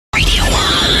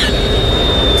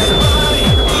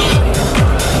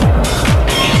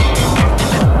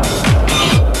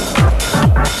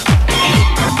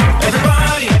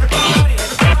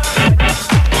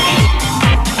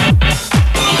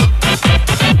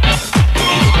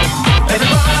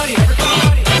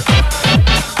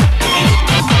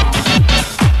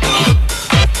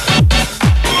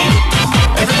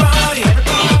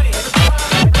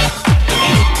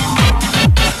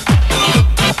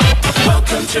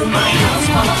to my house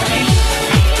party.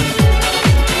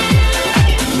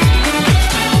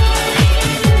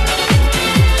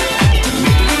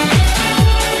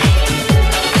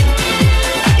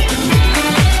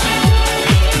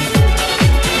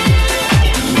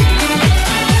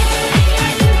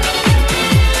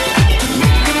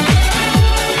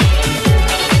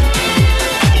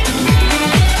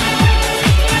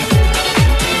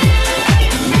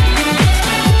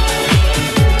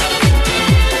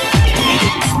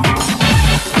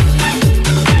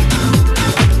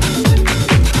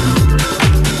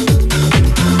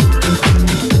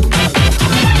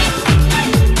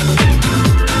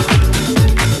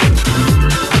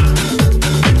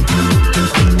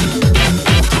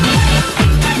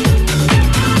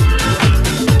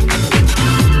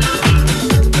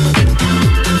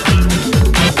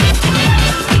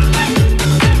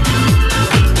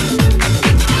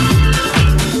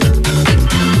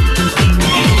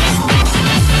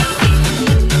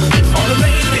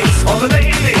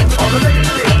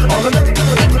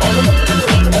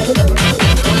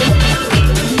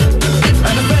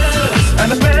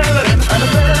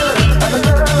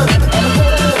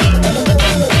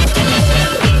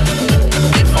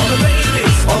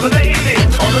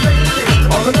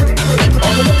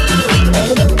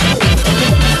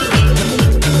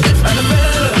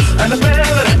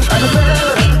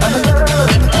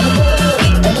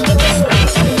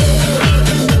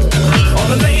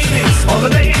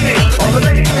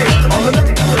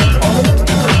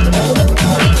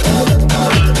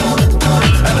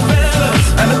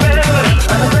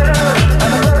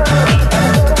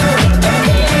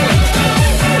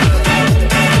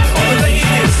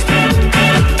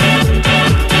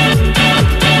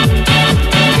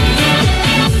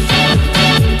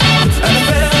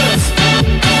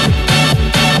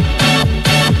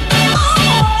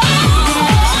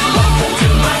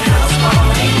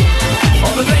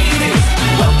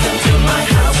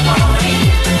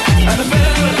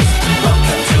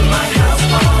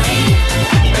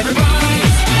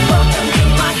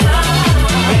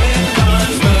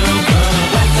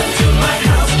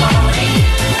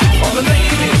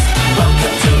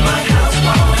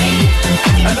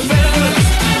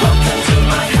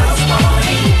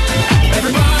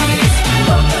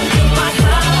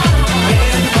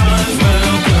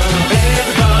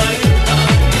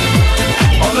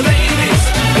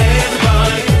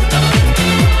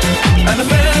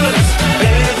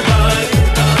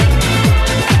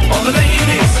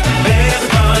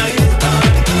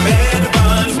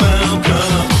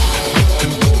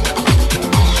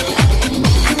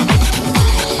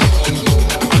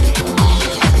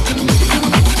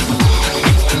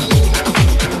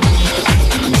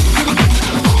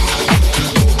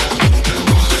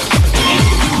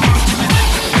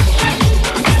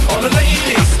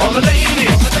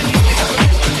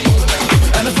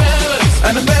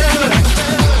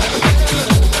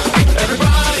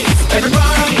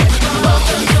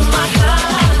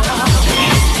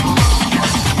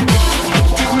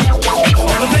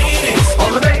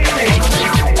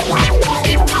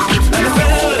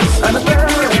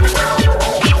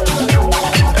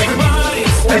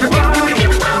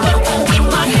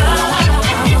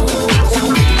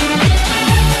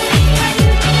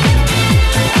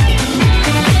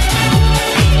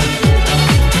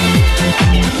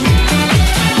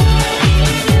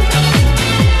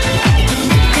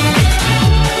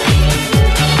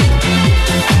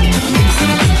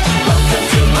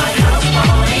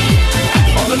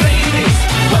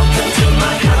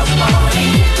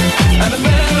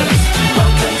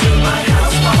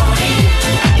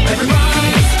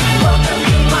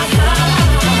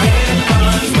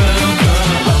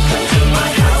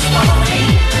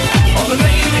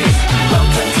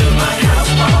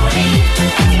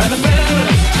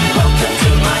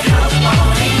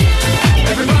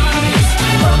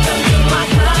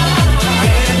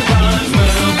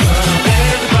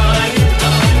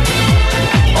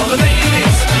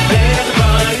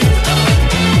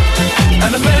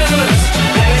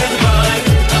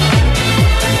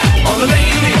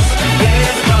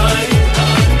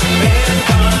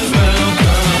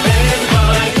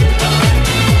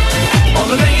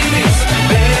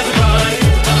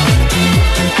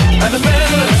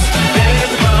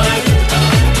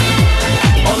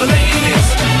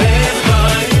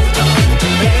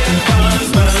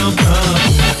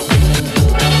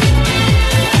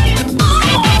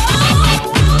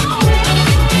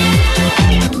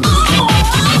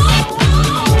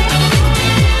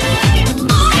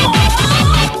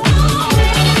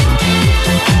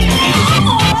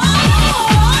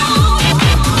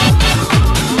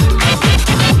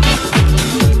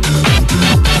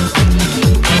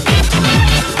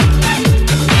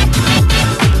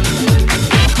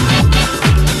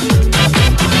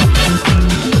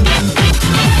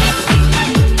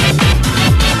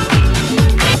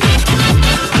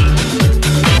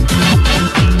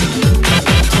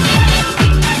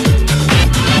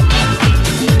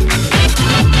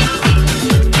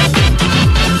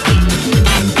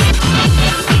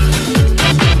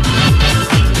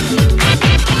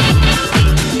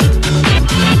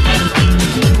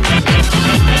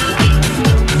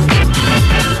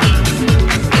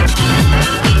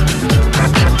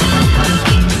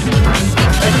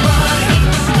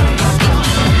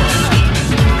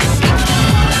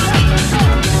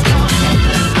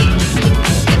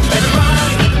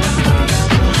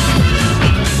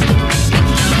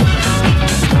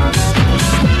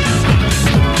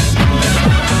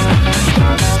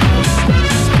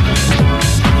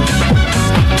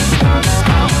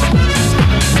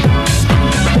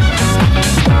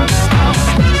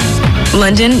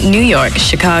 London, New York,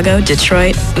 Chicago,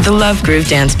 Detroit, the Love Groove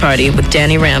Dance Party with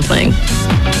Danny Rampling.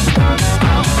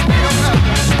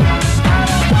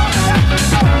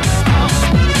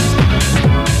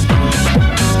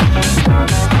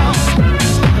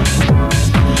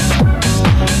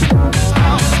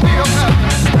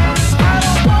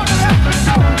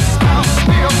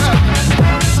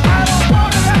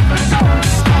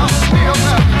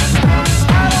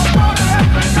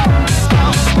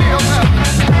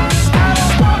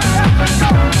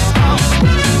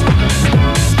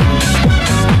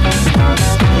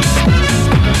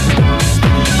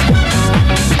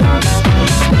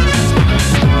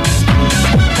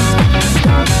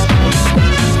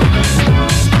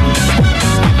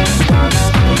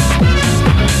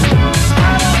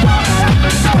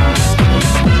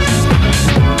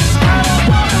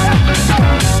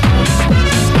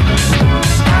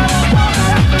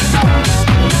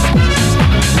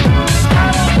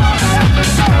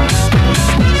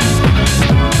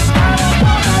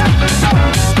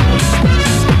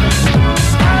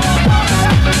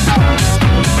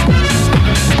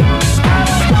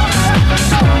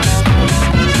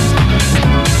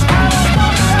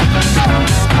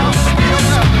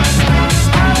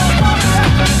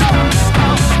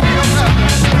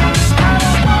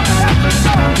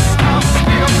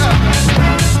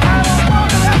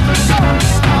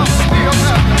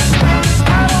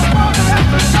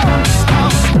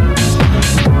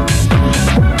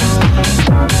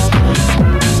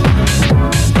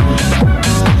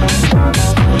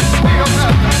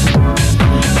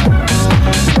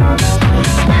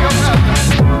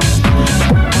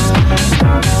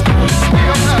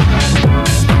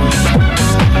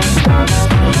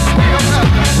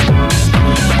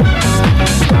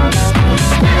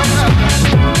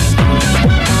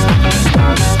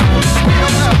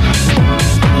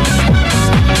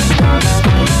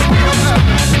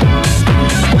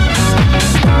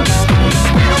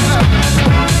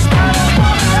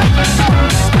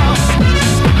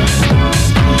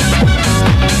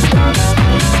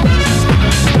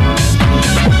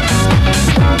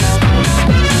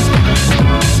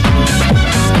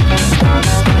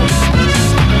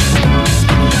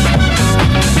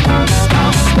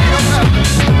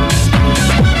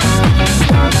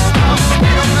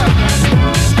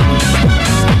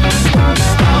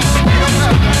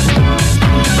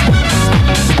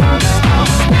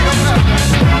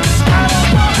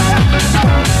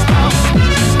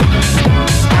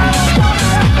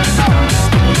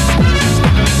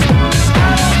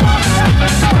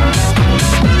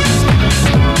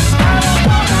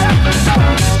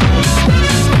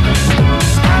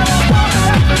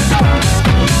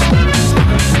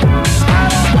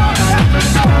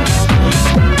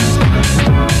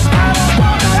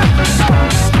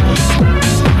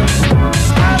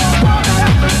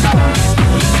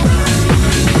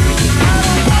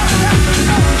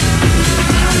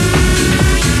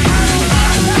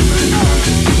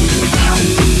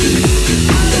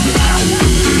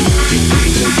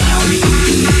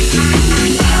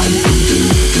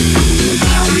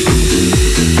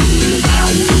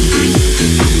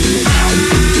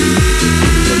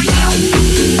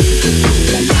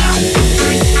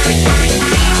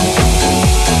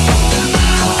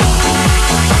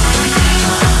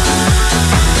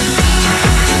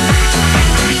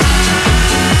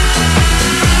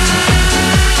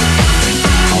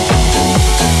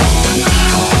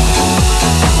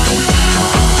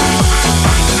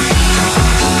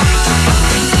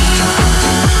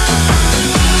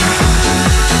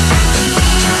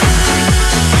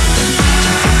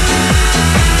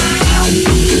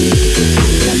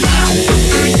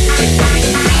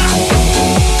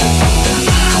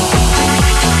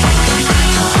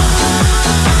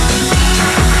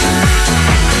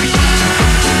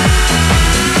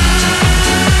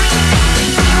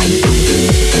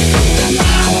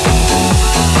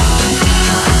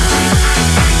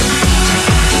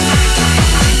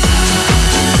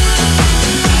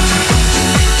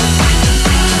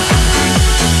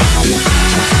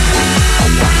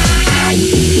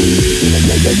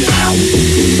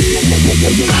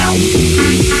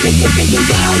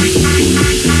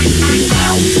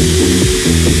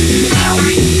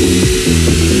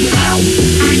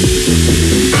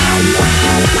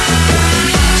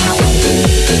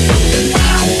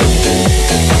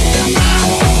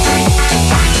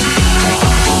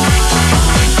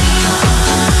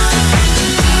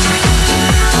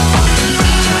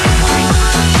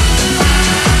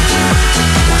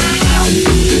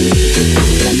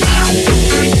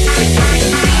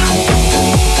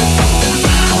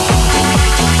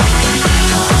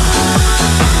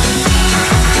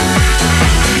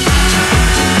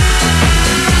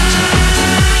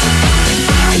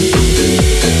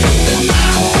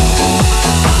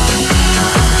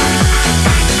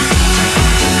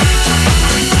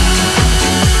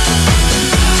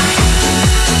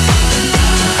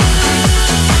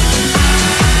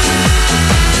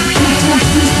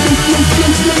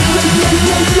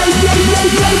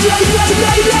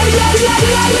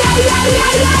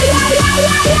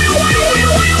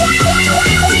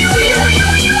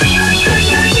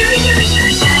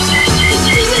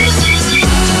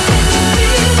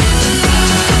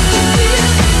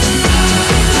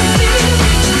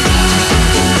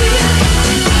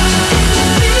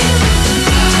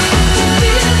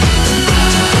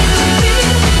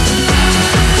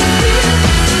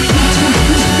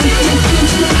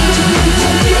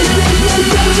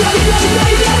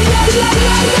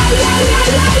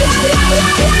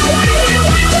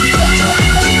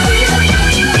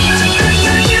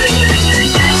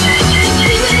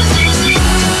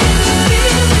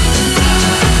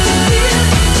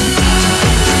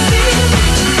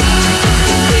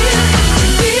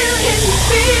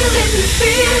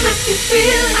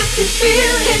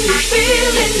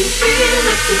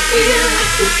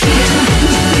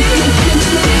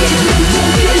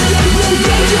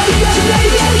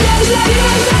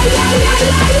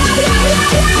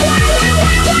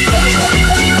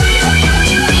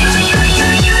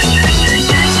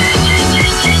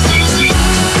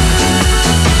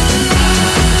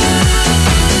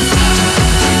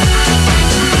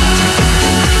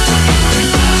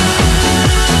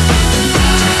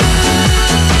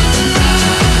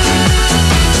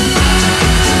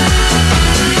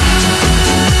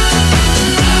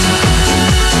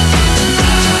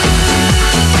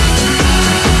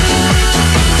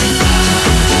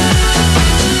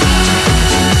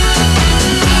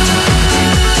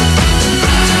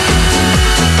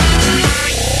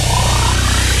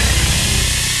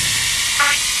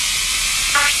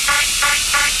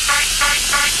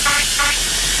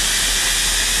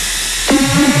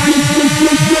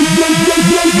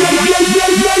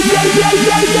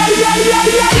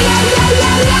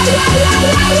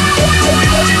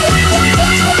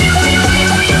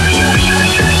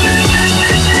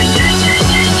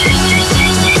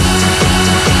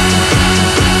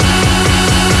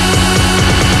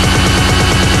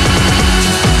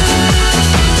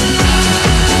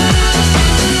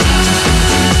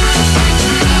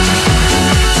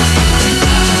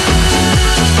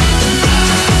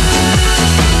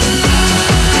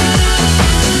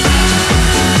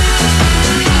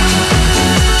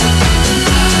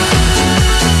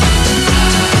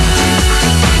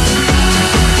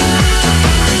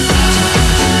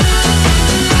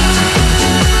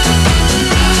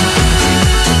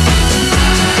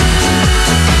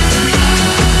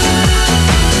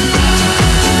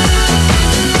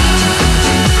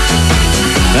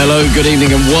 Hello, good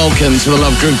evening and welcome to the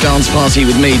Love Groove Dance Party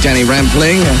with me, Danny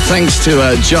Rampling. Thanks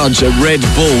to Judge Red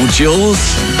Bull Jules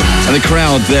and the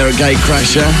crowd there at Gate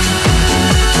Crasher.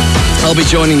 I'll be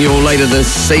joining you all later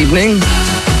this evening.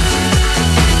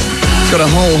 Got a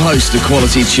whole host of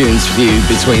quality tunes for you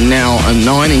between now and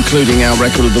 9, including our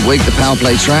record of the week, the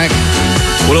POWERPLAY track.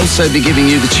 We'll also be giving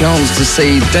you the chance to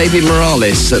see David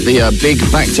Morales at the big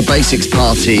Back to Basics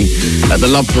party at the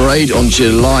Love Parade on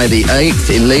July the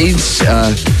 8th in Leeds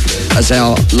as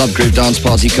our Love Groove Dance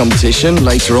Party competition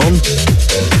later on.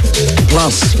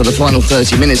 Plus, for the final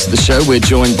 30 minutes of the show, we're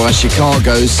joined by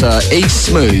Chicago's East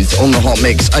Smooth on the Hot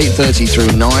Mix, 8:30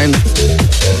 through 9.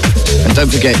 And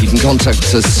don't forget, you can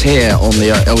contact us here on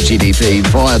the LGDP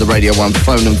via the Radio 1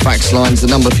 phone and fax lines. The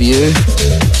number for you,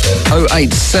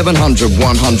 08700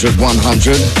 100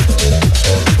 100.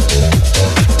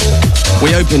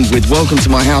 We opened with Welcome to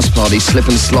My House Party, Slip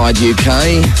and Slide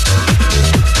UK.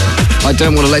 I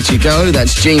Don't Want to Let You Go,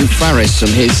 that's Gene Farris from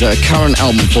his current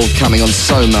album forthcoming on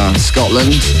Soma,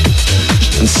 Scotland.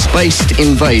 And Spaced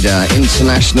Invader,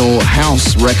 International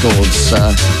House Records,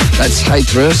 that's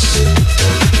Hatrias.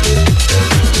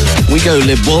 We go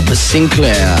Le Bob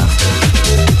Sinclair.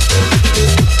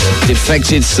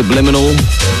 Defected, Subliminal.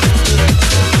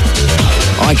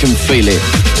 I Can Feel It.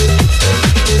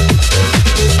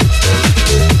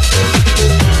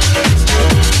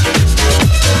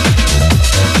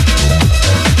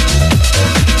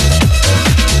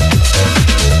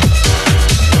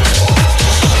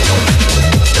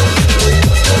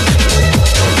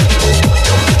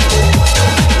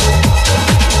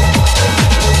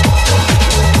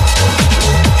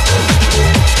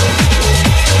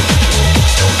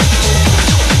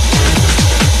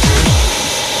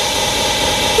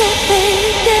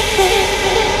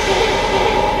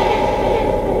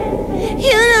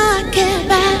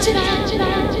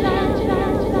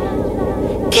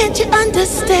 Can't you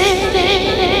understand?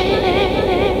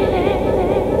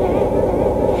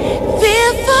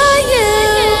 Feel for you,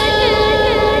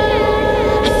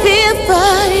 I feel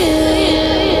for you.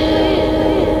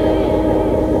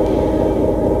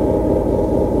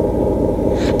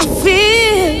 I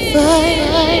feel for you.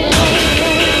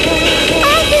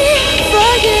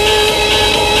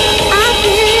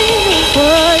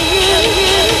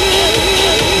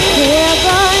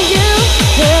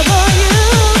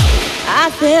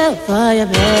 fire, fire,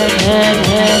 man.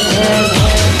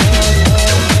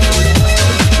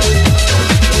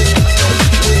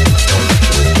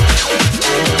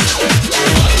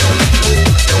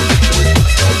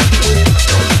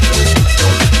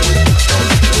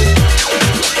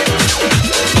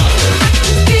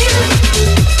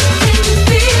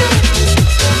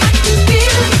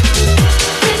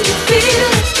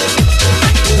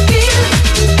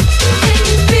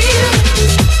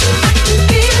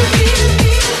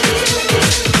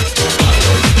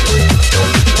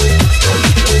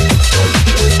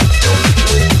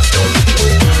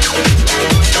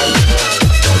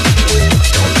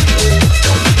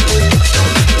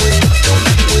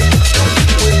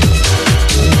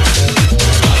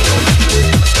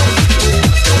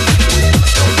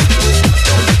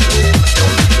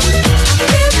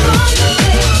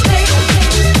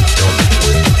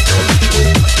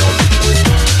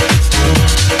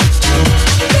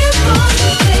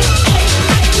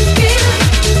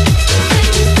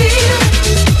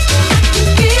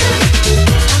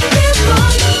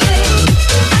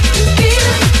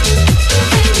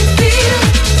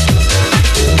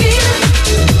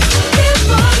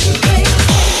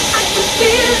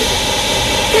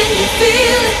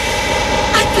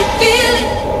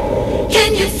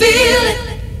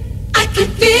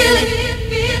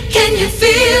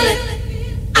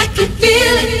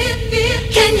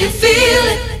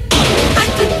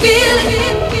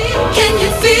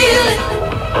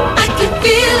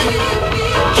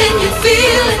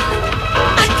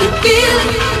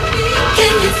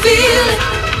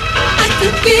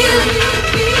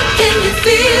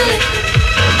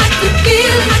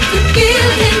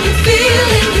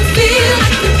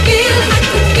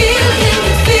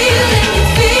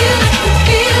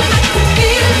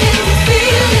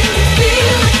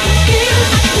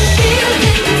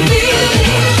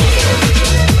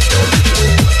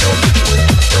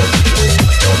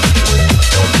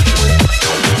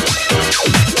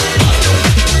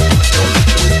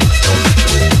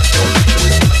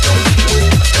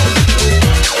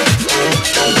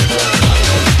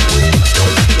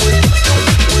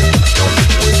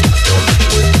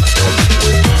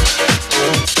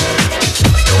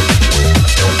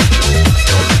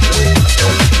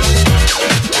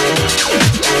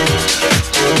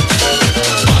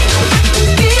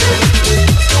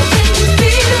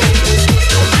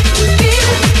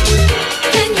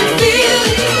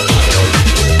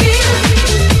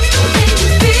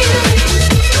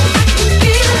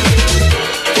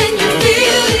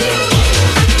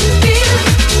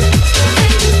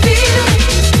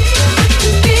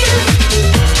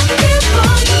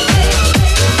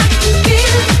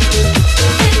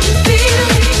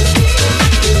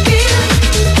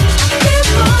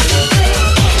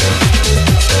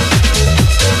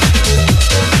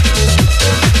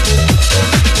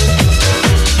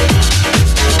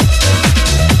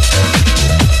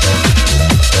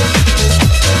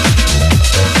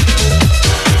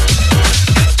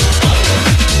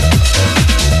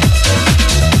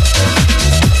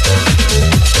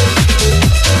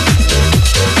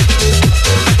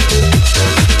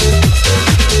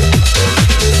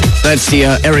 That's the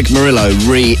Eric Murillo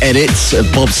re-edit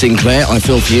of Bob Sinclair, I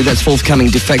Feel For You. That's forthcoming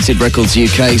Defected Records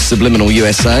UK, Subliminal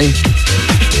USA.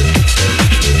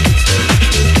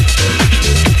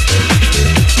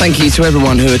 Thank you to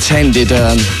everyone who attended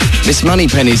Miss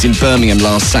Moneypenny's in Birmingham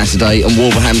last Saturday and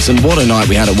Wolverhampton. What a night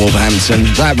we had at Wolverhampton.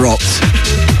 That rocked.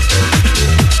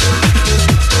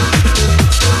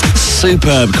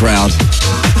 Superb crowd.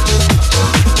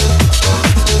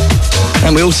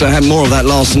 And we also had more of that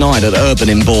last night at Urban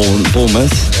in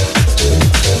Bournemouth.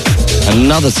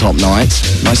 Another top night.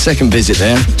 My second visit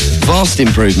there. Vast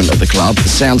improvement of the club. The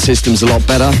sound system's a lot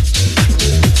better.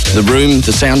 The room,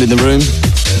 the sound in the room.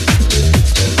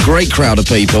 Great crowd of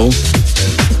people.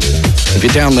 If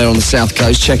you're down there on the south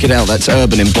coast, check it out. That's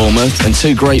Urban in Bournemouth. And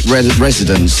two great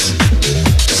residents.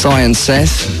 Cy and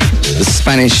Seth, the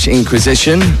Spanish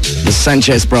Inquisition, the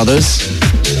Sanchez brothers.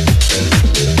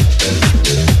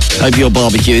 Hope your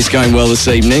barbecue is going well this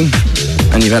evening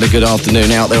and you've had a good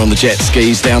afternoon out there on the jet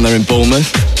skis down there in Bournemouth.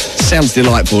 Sounds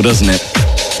delightful, doesn't it?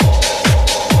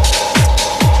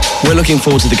 We're looking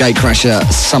forward to the Gatecrasher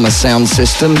summer sound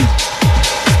system.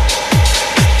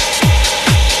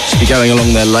 Should be going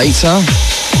along there later.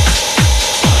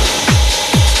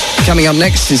 Coming up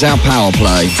next is our Power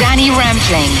Play. Danny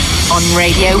Rampling on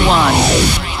Radio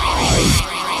 1.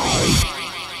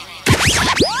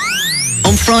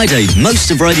 On Friday, most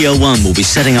of Radio 1 will be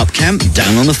setting up camp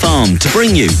down on the farm to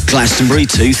bring you Glastonbury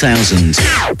 2000.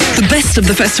 The best of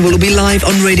the festival will be live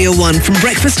on Radio 1 from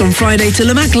breakfast on Friday to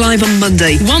Lamac live on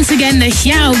Monday. Once again, the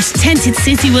huge tented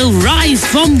city will rise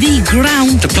from the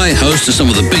ground to play host to some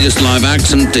of the biggest live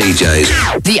acts and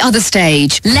DJs. The Other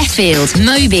Stage, Left Field,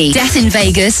 Moby, Death in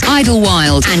Vegas,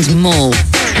 Idlewild and more.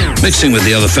 Mixing with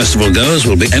the other festival goers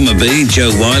will be Emma B, Joe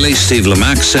Wiley, Steve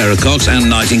Lamac, Sarah Cox, Anne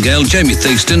Nightingale, Jamie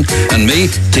Theakston and me,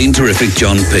 Teen Terrific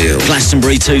John Peel.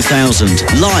 Glastonbury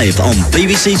 2000, live on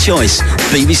BBC Choice,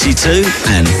 BBC 2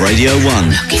 and Radio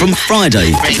 1 from Friday.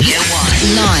 Radio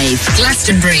 1. Live,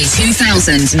 Glastonbury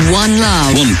 2000, one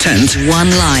love. One tent.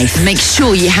 One life. Make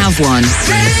sure you have one.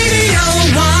 Radio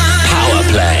 1.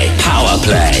 POWERPLAY,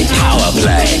 POWERPLAY,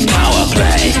 POWERPLAY,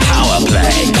 POWERPLAY,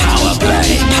 POWERPLAY,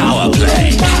 POWERPLAY,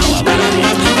 POWERPLAY,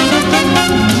 POWERPLAY.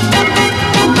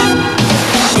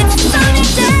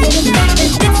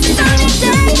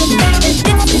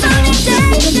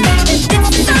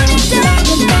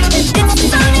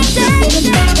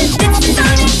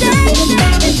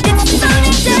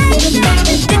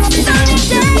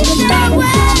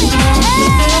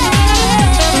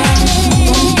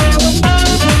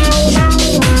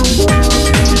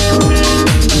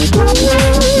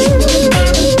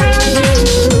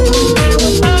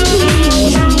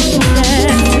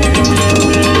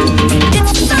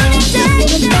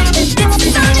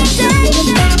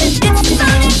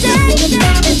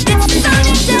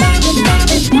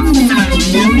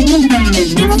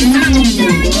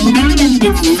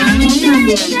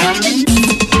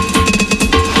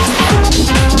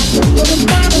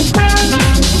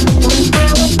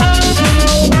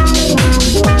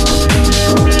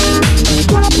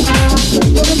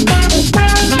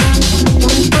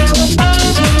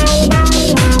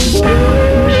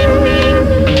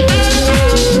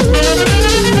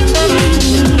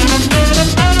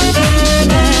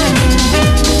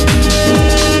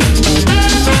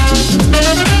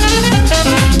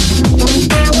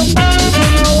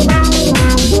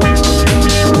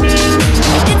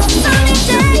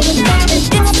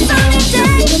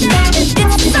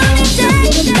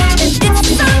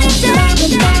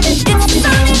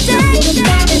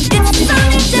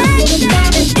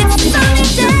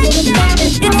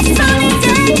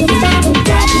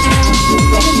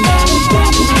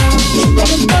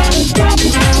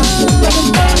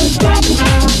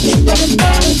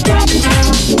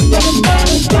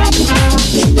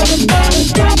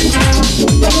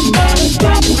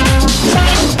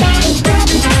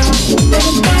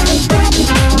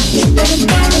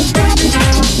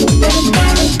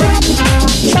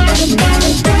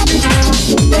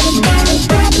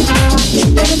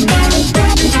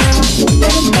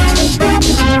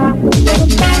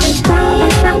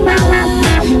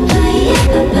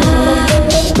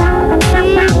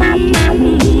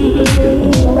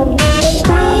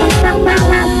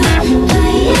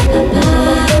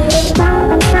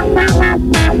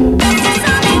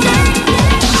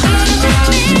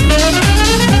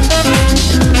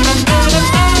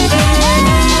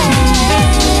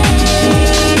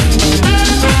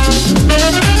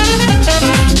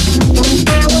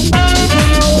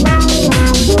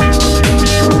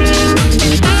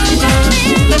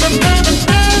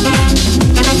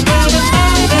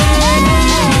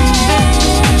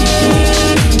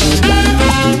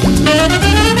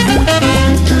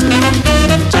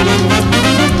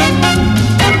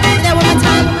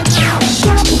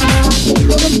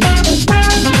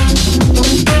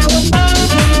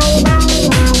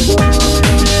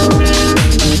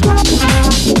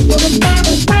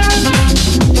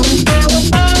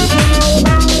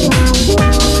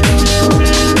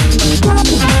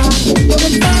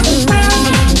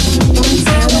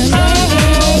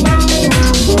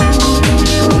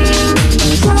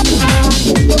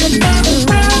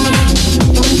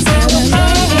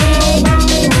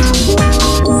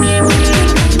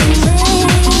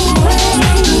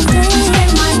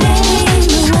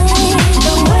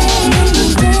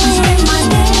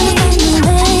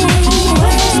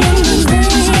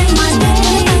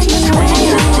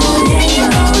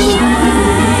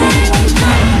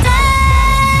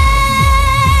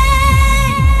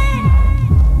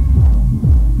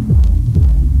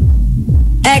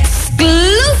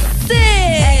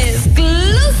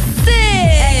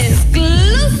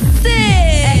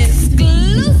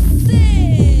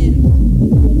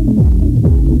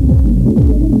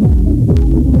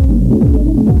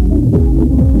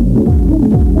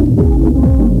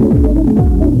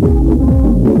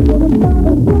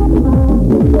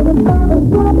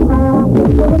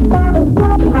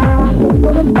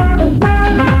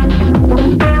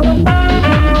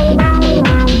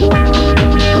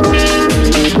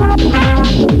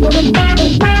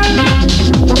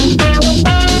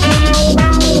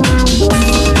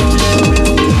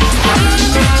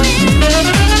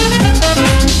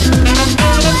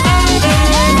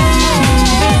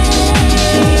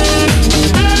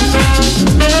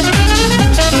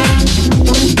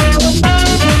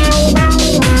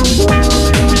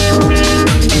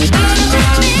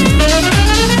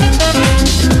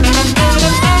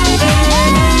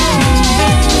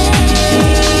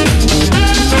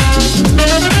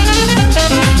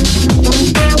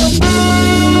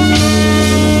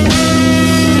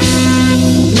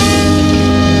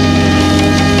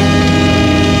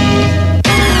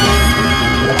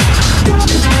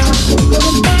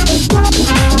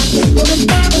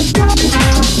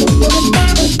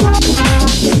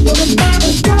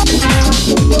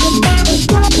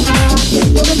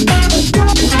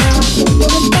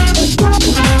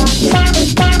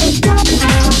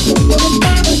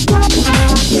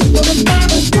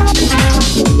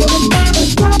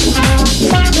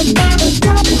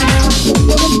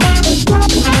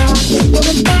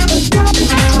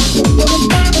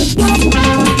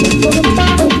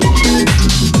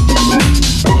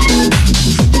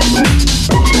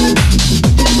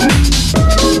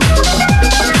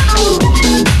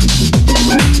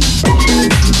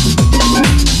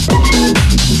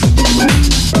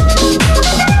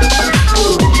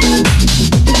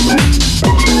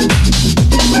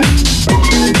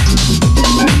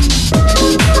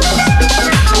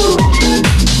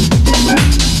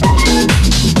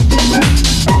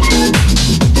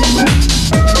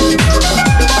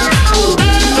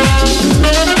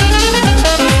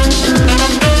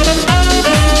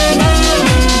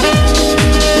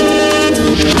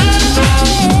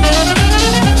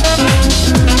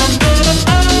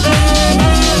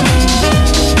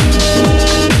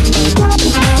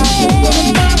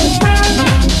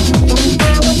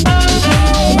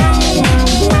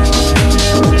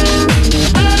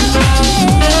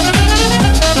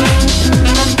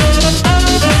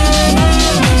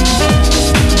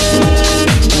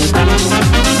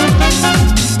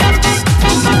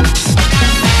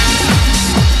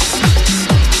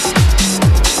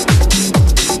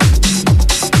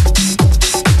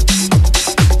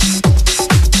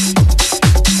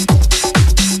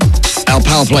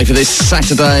 Power Play for this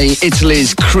Saturday.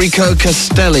 Italy's Cricco,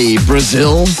 Castelli,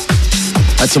 Brazil.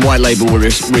 That's a white label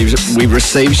we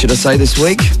received, should I say, this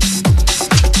week.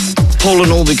 Paul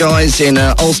and all the guys in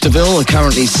Ulsterville are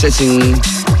currently sitting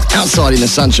outside in the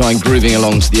sunshine, grooving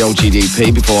along to the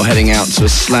LGDP before heading out to a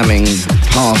slamming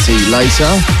party later.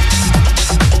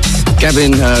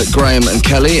 Gavin, Graham and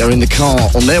Kelly are in the car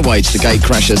on their way to the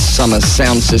Gatecrashers summer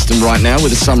sound system right now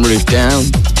with the sunroof down,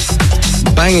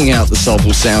 banging out the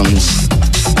soulful sounds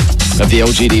of the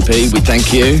LGDP. We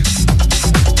thank you.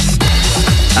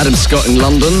 Adam Scott in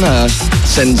London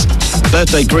sends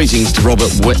birthday greetings to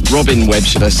Robin Webb,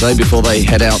 should I say, before they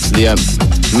head out to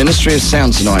the Ministry of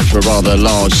Sound tonight for a rather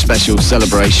large special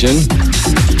celebration.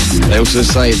 They also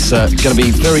say it's going to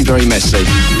be very, very messy.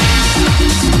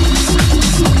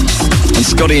 And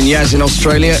Scotty and Yaz in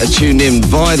Australia are tuned in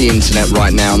via the internet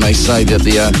right now, and they say that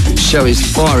the show is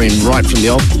firing right from the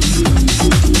off.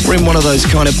 We're in one of those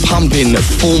kind of pumping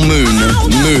full moon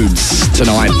moods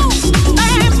tonight.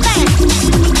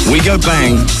 We go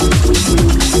bang.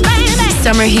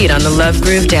 Summer heat on the Love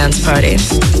Groove Dance Party.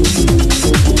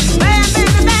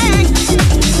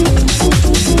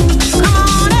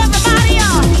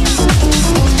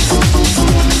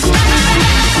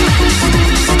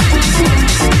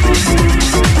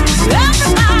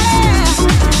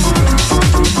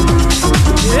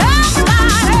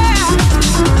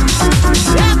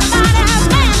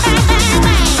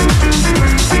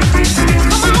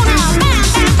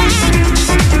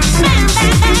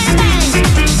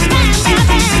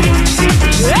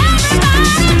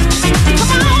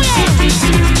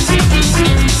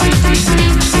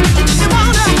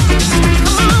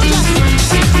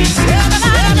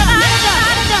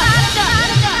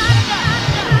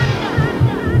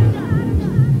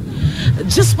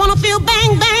 Just wanna feel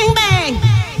bang, bang, bang.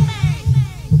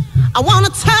 I wanna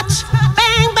touch,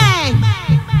 bang, bang.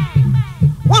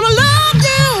 Wanna love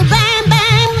you, bang,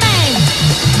 bang, bang.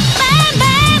 Bang,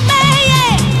 bang, bang,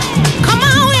 yeah. Come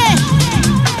on, yeah.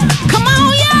 Come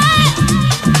on, yeah.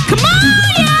 Come on,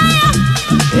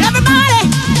 yeah. Everybody,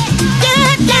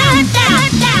 yeah, yeah, yeah,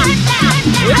 yeah,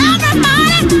 yeah.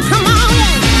 Everybody, come on, Come on,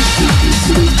 baby.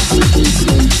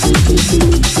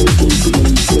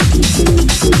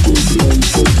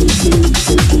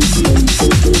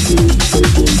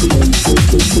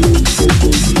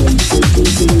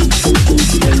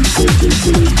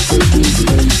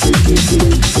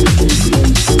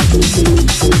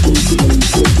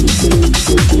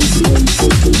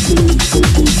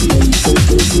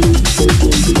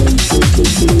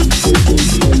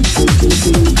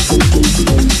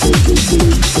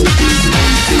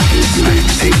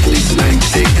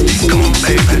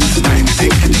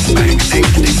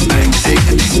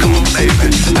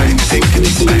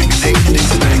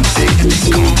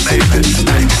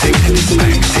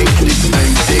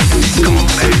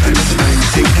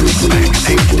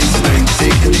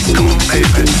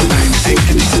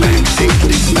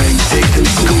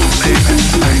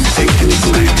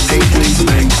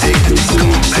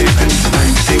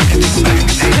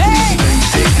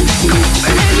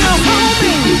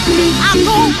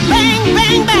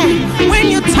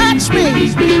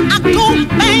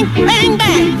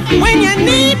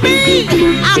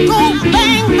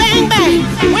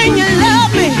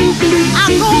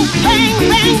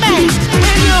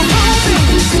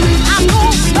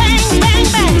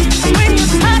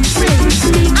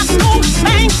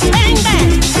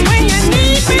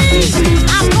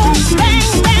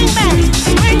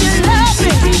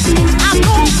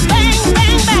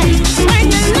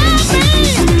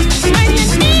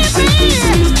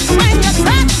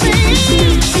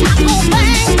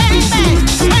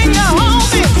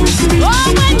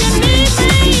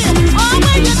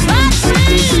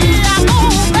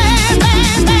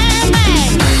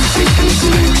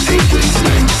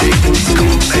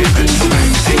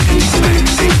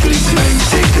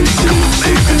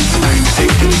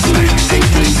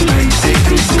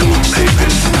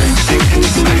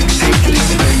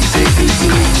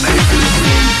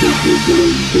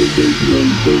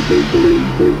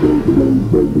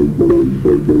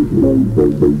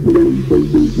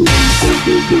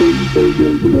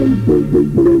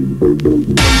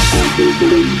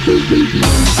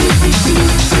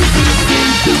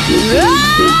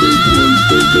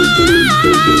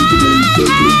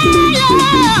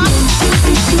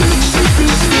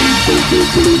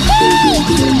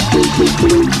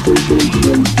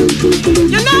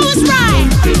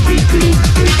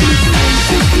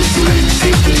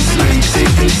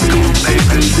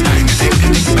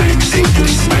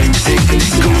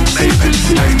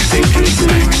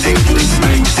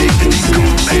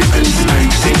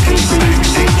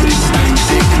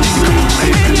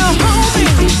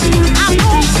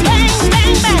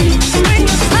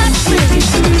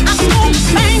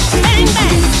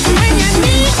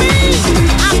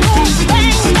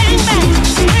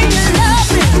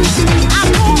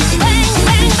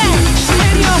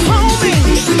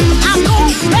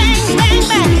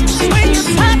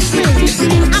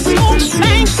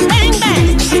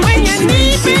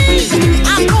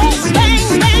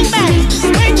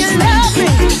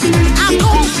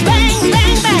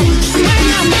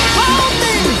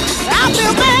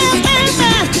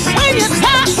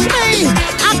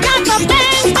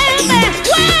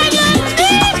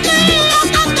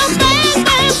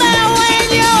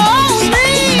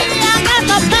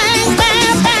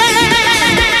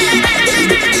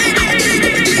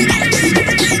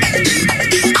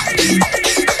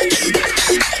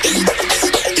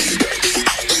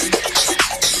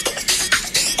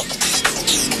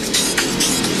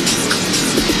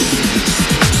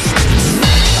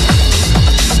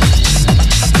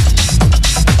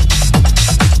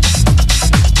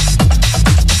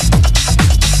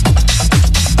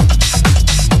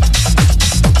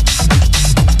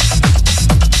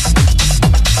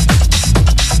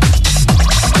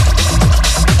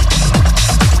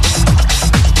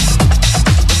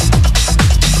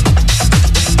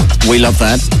 We love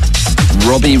that.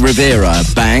 Robbie Riviera,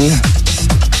 Bang.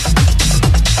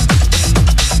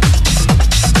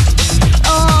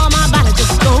 Oh, my body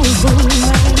just goes boom,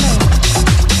 bang, bang.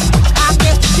 I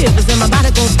get shivers and my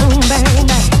body goes boom, bang,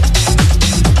 bang.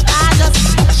 I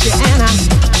just touch you and I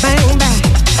bang, bang.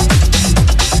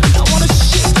 I wanna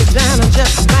shake you down and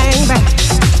just bang, bang.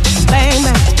 Bang,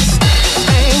 bang.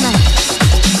 Bang, bang.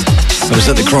 I was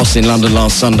at the Cross in London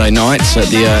last Sunday night at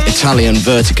the Italian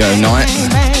Vertigo night.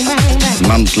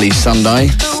 Monthly Sunday.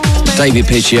 David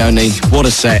Piccioni, what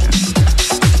a set.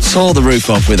 Tore the roof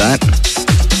off with that.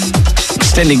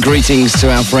 Extending greetings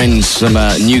to our friends from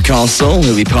Newcastle,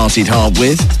 who we partied hard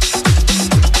with.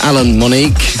 Alan,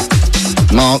 Monique,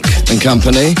 Mark and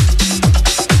company.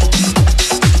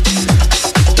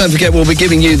 Don't forget, we'll be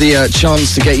giving you the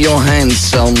chance to get your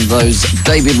hands on those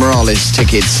David Morales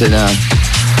tickets in a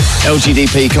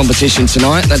LGDP competition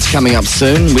tonight. That's coming up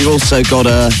soon. We've also got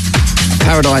a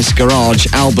Paradise Garage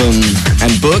album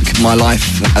and book, My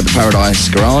Life at the Paradise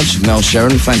Garage, Mel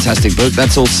Sharon, fantastic book.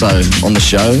 That's also on the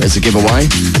show as a giveaway.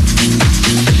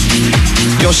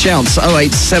 Your shouts,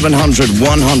 08700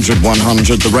 100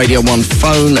 100, the Radio 1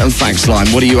 phone and fax line.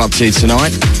 What are you up to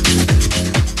tonight?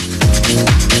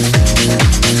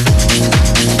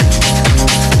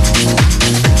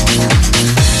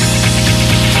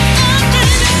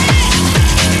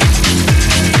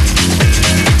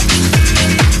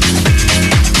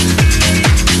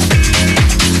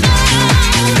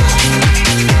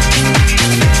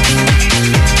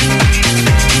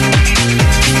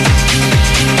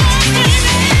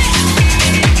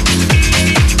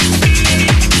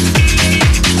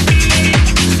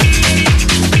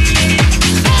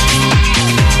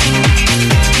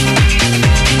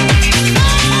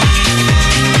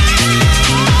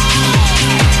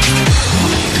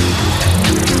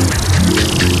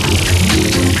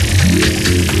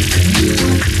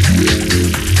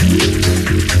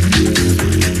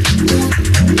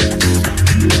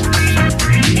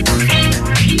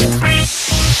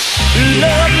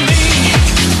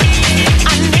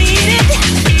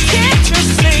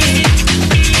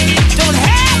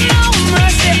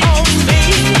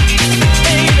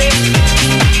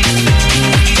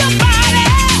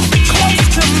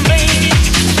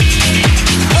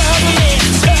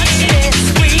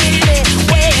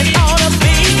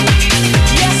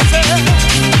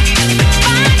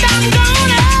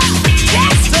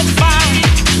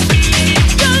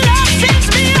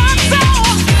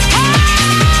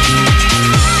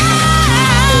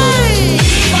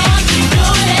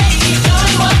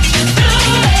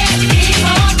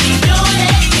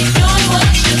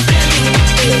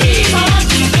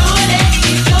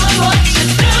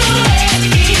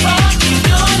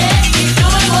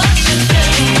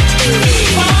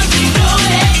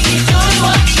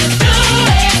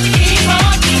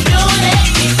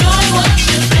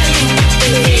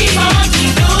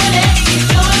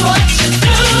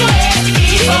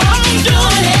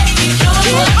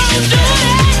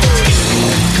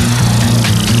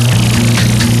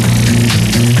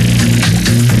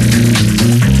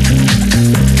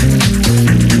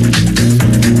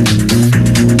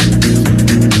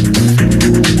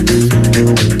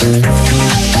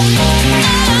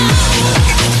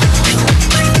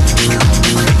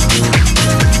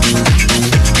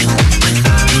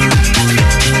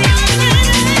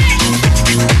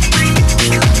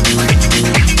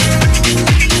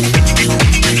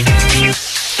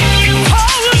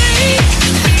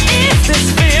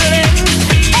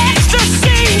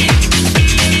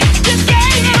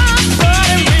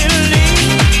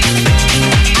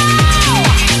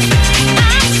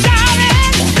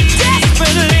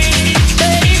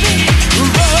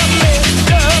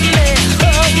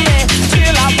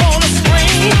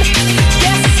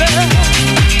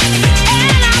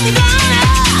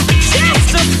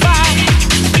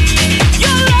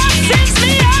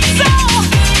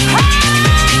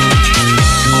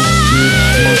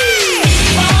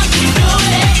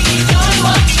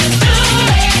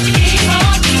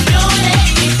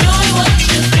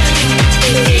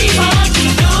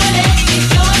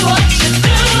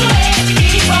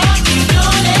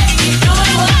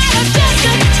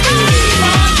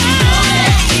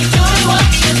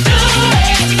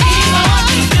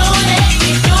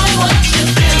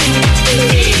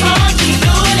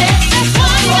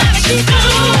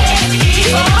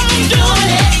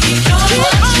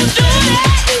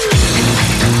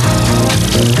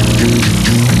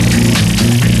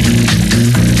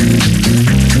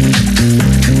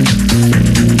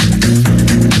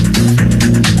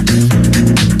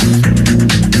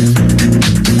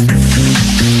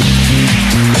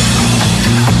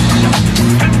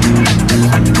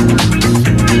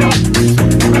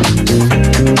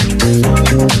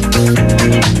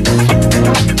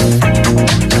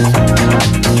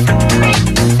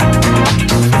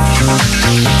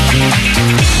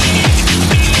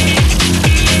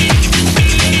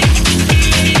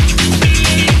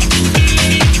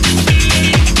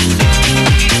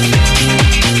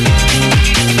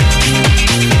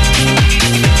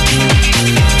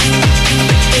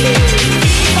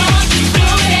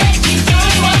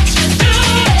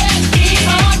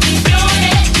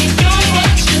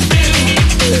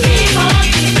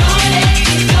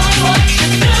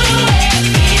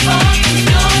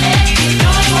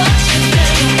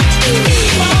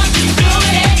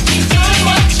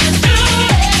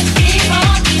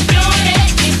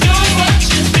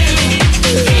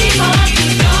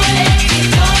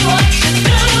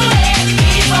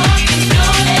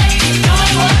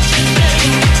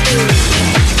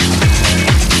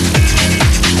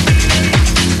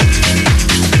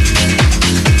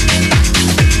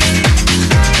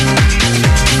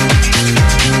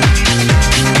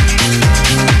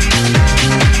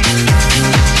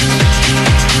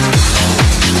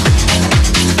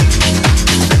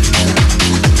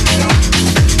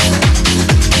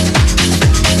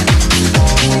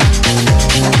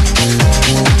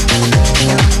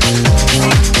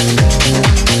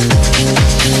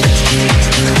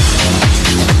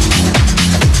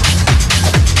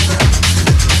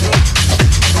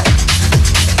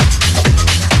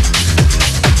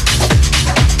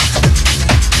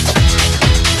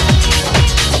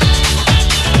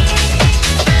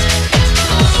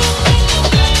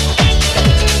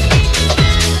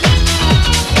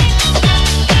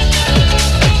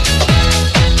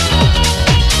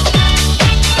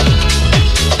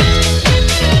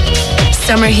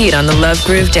 summer heat on the Love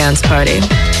Groove Dance Party.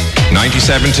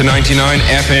 97 to 99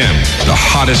 FM, the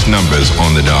hottest numbers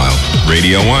on the dial.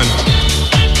 Radio 1.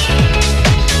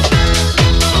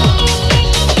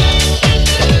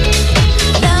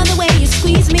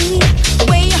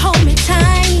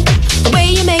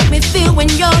 Feel when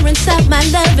you're inside my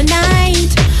love at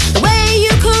night. The way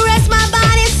you caress my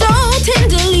body so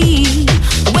tenderly.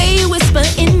 The way you whisper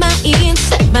in my ear and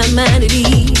set my mind at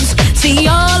ease. See,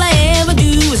 all I ever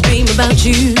do is dream about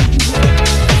you.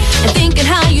 And thinking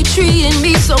how you treated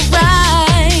me so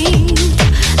right.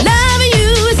 Loving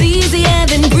you is easier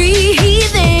than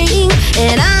breathing.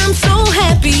 And I'm so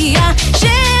happy I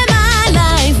share my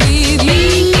life with you.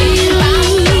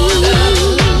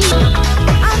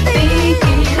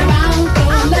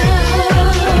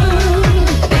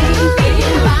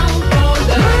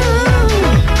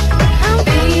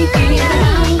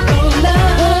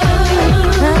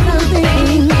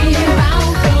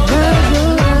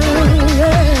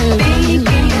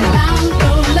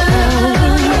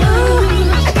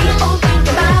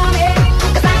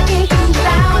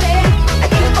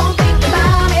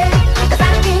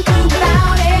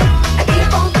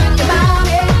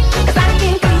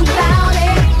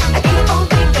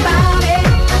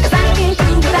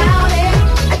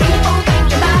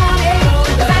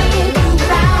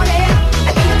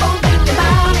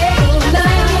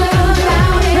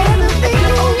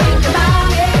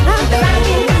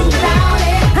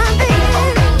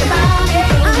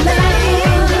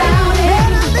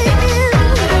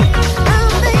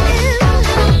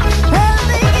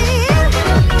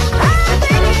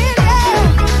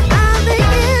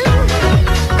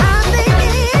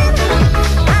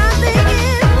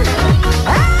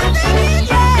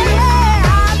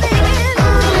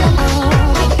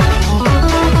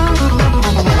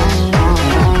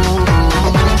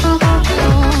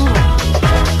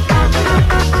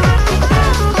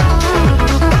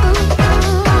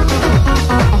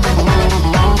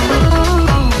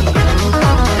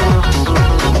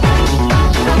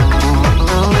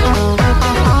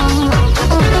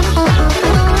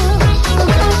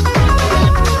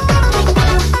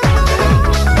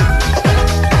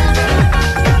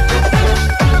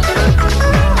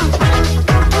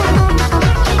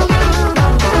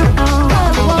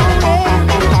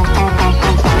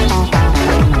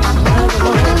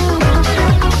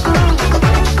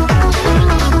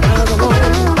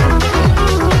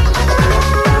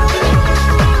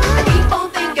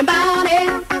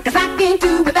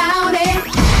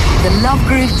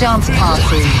 Dance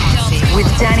Party with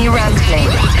Danny Rampling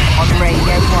on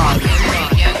Radio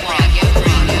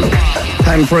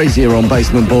 1. Fraiser on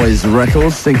Basement Boys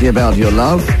Records, Thinking About Your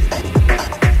Love.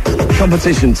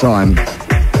 Competition time.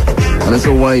 And as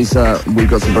always, we've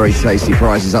got some very tasty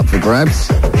prizes up for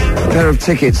grabs. A pair of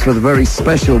tickets for the very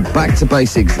special Back to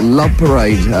Basics Love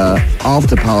Parade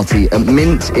after party at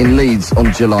Mint in Leeds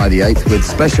on July the 8th with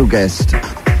special guest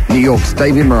New York's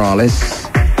David Morales.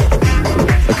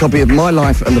 A copy of My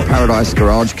Life and the Paradise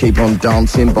Garage, Keep On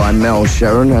Dancing by Mel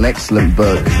Sharon, an excellent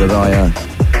book that I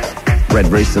read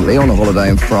recently on a holiday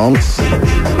in France.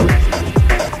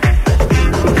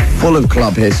 Full of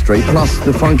club history, plus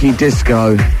the funky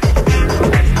disco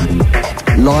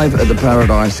Live at the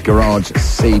Paradise Garage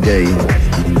CD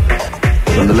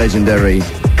from the legendary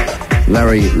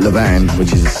Larry Levan,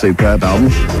 which is a superb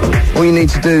album. All you need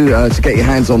to do to get your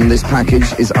hands on this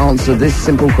package is answer this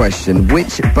simple question.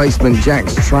 Which Basement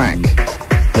Jaxx track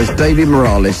has David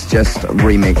Morales just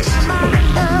remixed?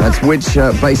 That's which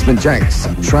Basement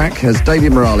Jaxx track has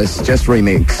David Morales just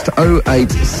remixed?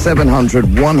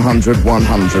 08700 100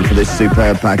 100 for this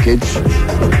superb package.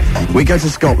 We go to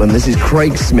Scotland. This is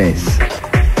Craig Smith.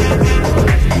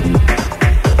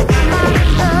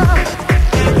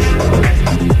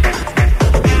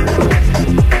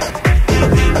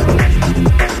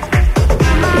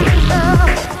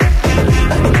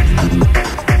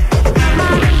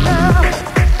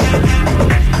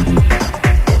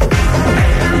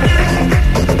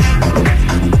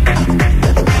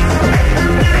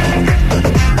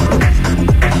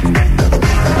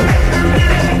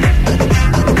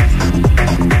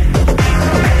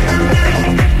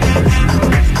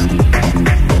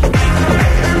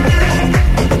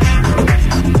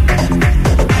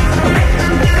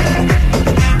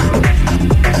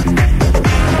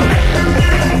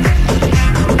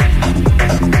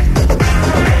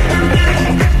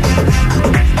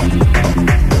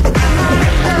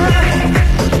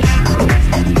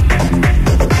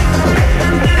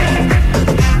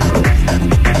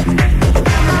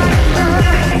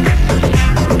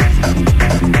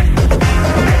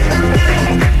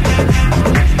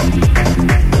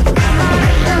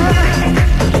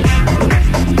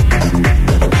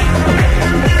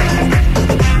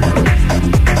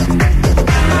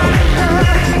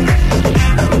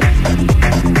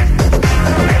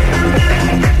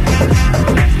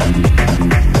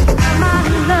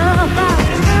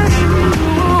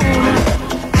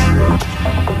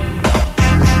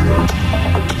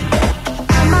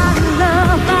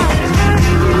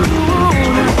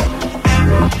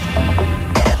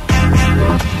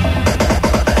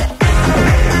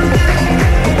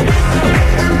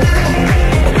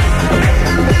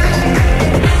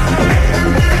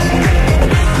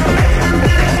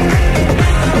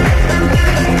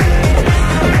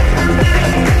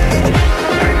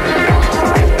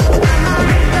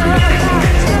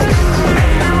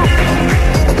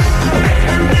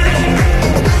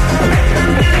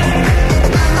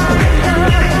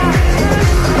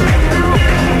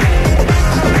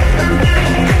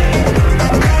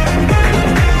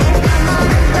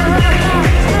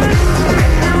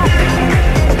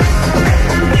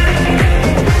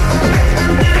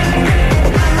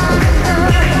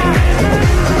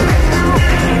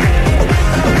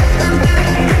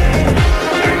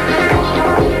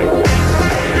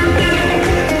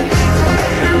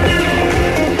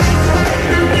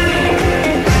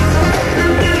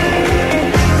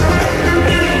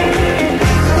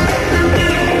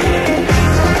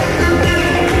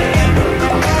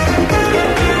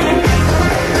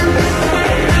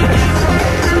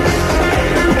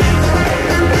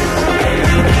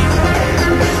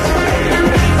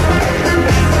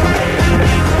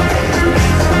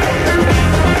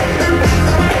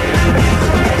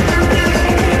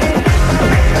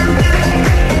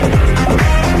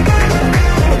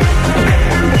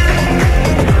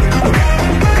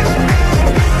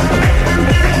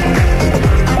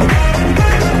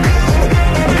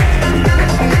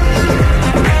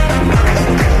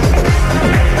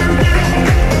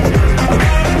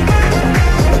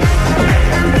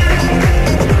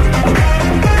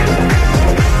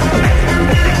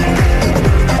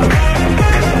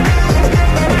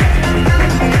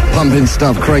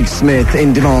 stuff. Craig Smith,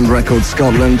 In Demand Records,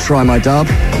 Scotland. Try My Dub.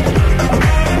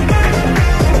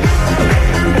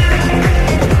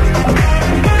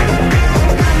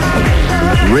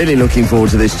 Really looking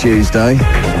forward to this Tuesday.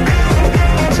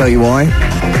 Tell you why.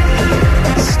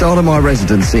 Start of my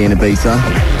residency in Ibiza.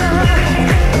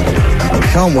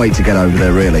 Can't wait to get over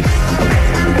there, really.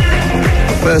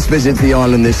 First visit to the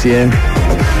island this year.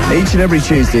 Each and every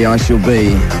Tuesday I shall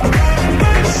be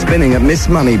spinning at Miss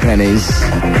Moneypenny's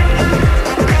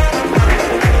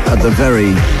at the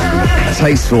very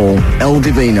tasteful El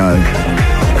Divino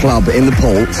Club in the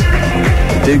Port.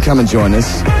 Do come and join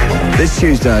us. This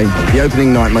Tuesday, the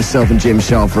opening night, myself and Jim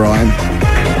Sharp Ryan.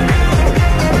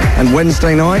 And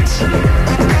Wednesday night,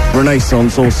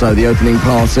 Renaissance, also the opening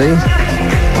party.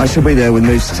 I shall be there with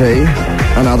Moose T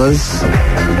and others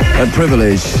at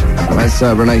Privilege. That's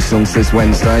Renaissance this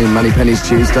Wednesday, Moneypenny's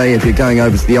Tuesday. If you're going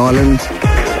over to the island,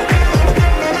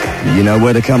 you know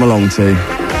where to come along to.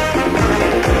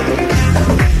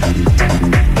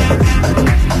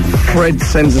 Fred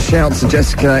sends a shout to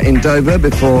Jessica in Dover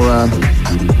before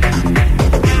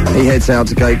he heads out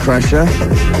to Gatecrasher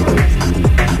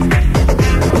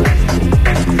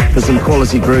for some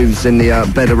quality grooves in the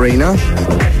Bed Arena.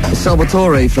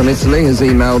 Salvatore from Italy has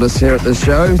emailed us here at the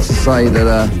show to say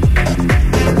that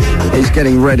he's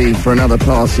getting ready for another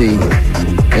party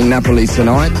in Napoli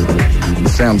tonight.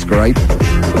 Sounds great.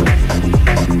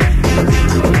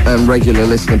 And regular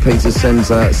listener Peter sends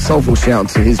a soulful shout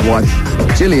to his wife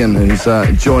Gillian, who's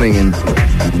joining him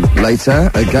later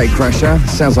at Gatecrasher.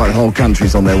 Sounds like the whole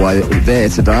country's on their way there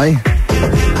today.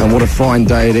 And what a fine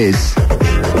day it is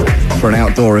for an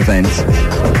outdoor event.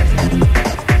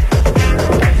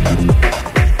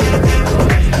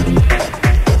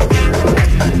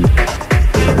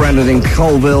 Brandon in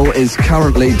Colville is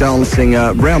currently dancing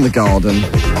round the garden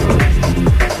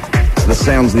to the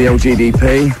sounds of the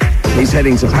LGDP. He's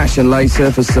heading to Passion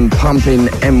later for some pumping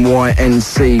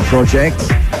MYNC project.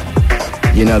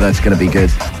 You know that's going to be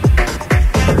good.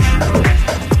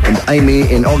 And Amy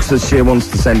in Oxfordshire wants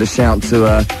to send a shout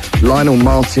to Lionel,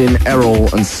 Martin, Errol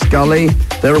and Scully.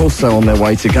 They're also on their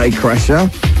way to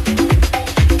Gatecrasher.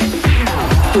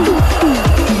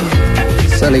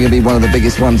 Certainly going to be one of the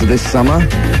biggest ones of this summer.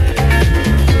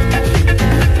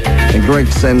 And Greg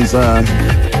sends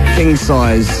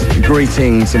king-size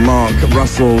greeting to Mark,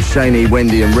 Russell, Shaney,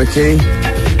 Wendy and Ricky.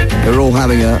 They're all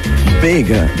having a big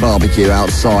barbecue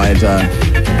outside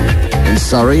in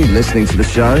Surrey, listening to the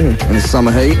show in the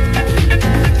summer heat.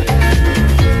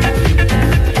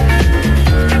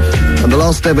 And the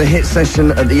last ever hit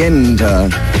session at the end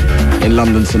in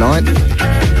London tonight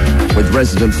with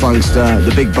resident funkster,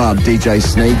 the Big Bud, DJ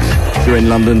Sneak. If you're in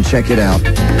London, check it out.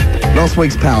 Last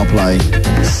week's Power Play,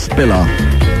 Spiller.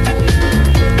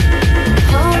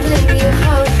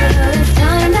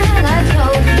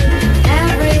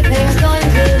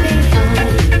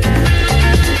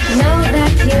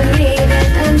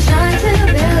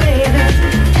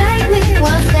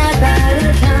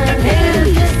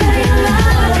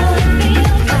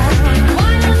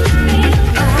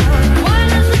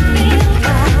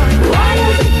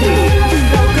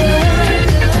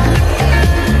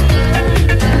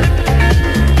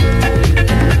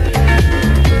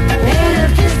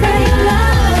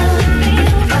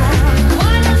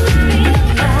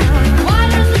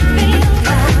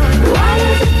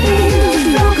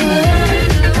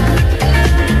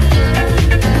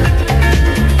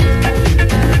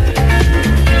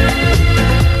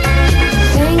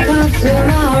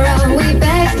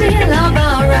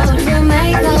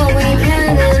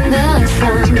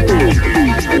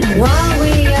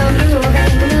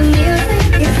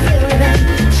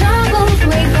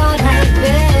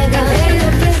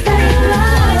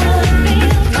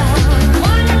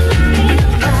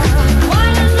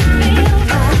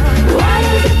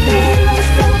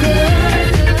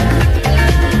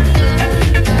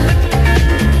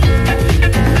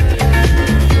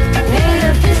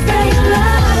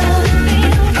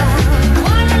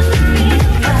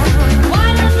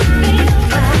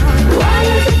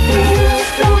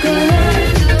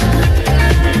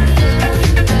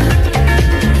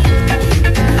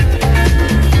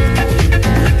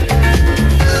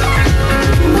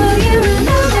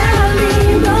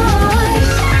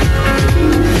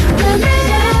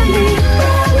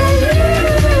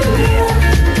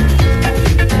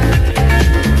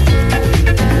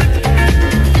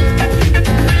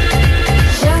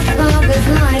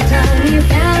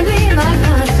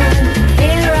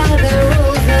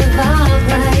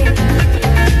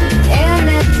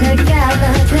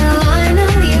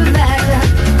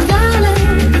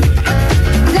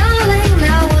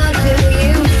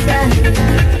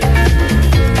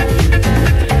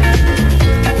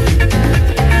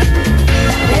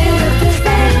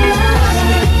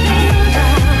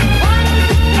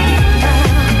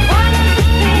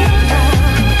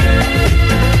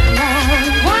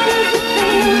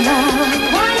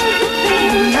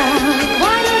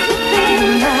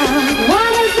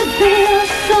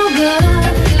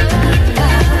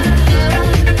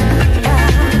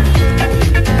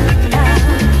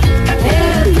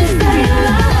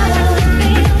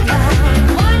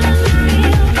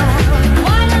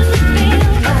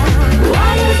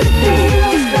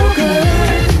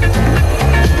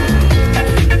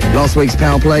 last week's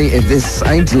Power Play, If This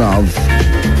Ain't Love.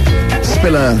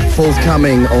 Spiller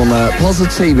forthcoming on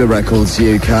Positiva Records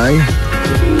UK.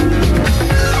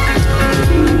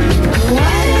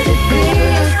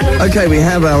 Okay, we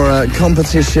have our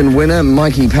competition winner,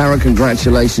 Mikey Parra.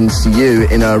 Congratulations to you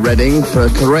in Reading for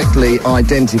correctly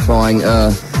identifying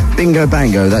Bingo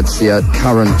Bango. That's the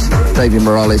current David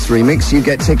Morales remix. You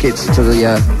get tickets to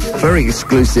the very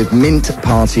exclusive Mint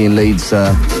party in Leeds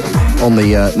on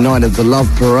the night of the Love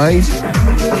Parade,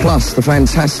 plus the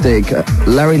fantastic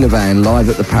Larry Levan live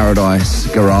at the Paradise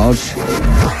Garage,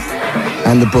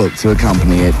 and the book to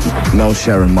accompany it, Mel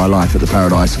Sherran, My Life at the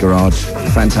Paradise Garage.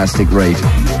 Fantastic read.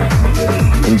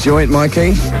 Enjoy it,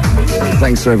 Mikey.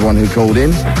 Thanks to everyone who called in.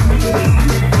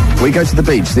 We go to the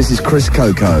beach. This is Chris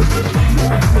Coco.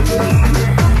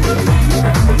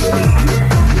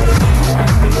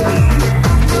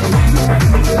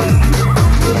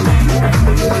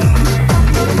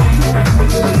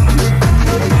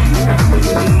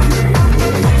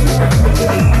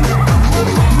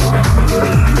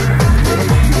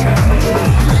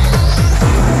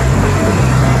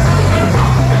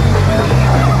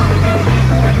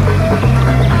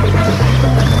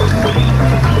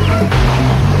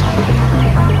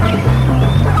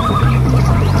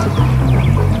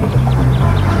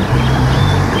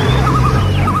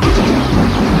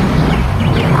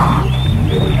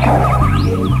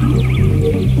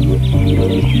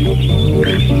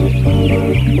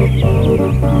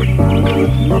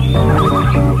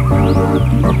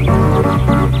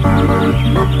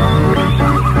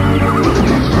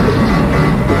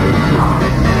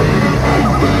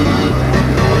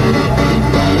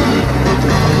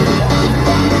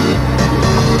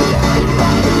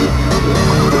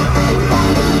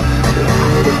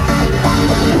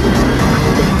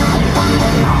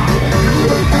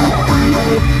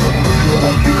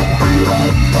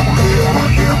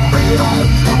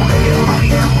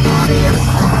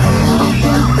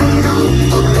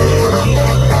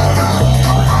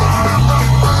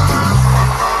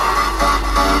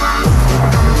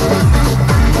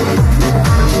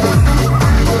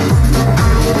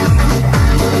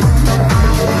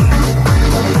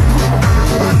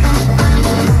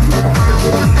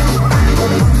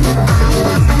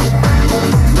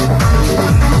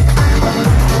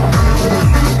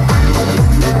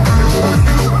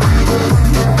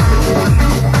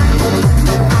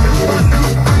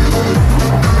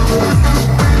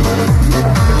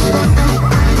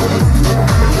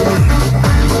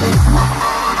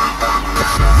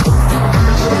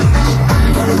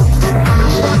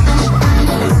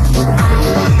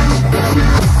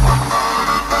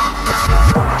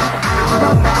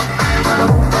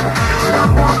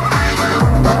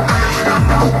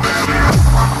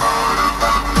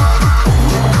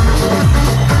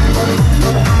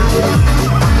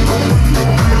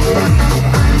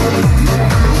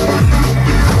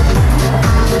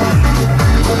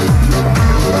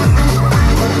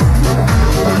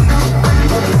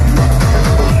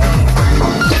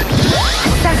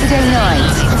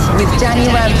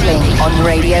 Rampling on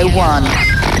Radio 1.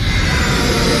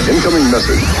 Incoming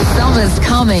message. Summer's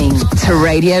coming to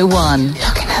Radio 1.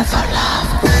 Looking out for love.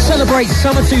 Celebrate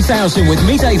Summer 2000 with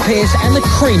me, Dave Pearce, and the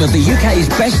cream of the UK's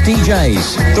best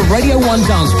DJs. The Radio 1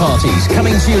 dance parties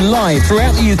coming to you live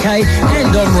throughout the UK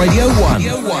and on Radio 1.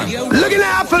 Looking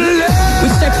out for love.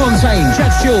 With Steph Fontaine,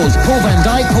 Judge Jaws, Paul Van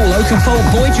Dyke, Paul Oakenfold,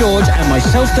 Boy George, and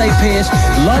myself, Dave Pearce,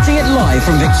 lighting it live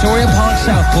from Victoria Park,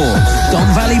 Southport, Don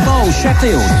Valley Bowl,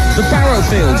 Sheffield, the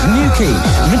Barrowfields, Newquay,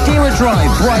 Madeira Drive,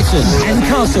 Brighton, and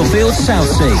Castlefield,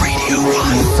 Southsea.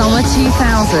 Summer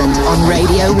 2000 on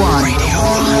Radio 1.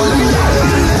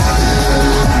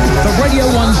 The Radio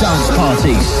 1 Dance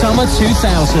Party, Summer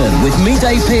 2000, with me,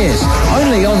 Dave Pearce,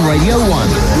 only on Radio 1.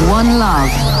 One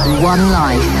love, one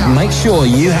life. Make sure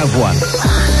you have one.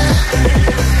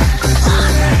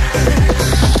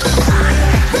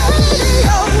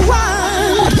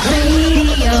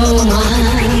 Radio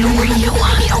 1. Radio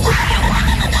 1.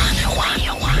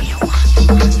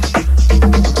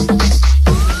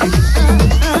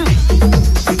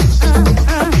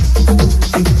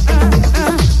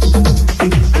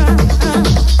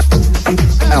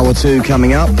 Hour 2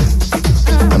 coming up,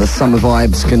 and the summer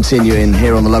vibes continuing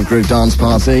here on the Love Groove Dance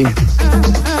Party.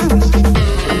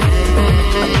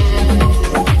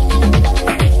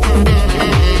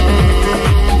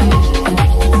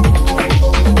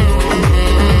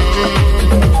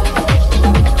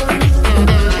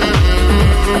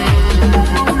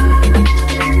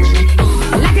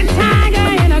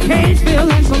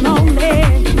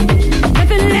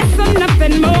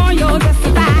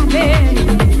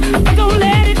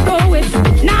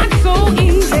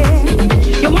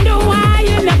 Wonder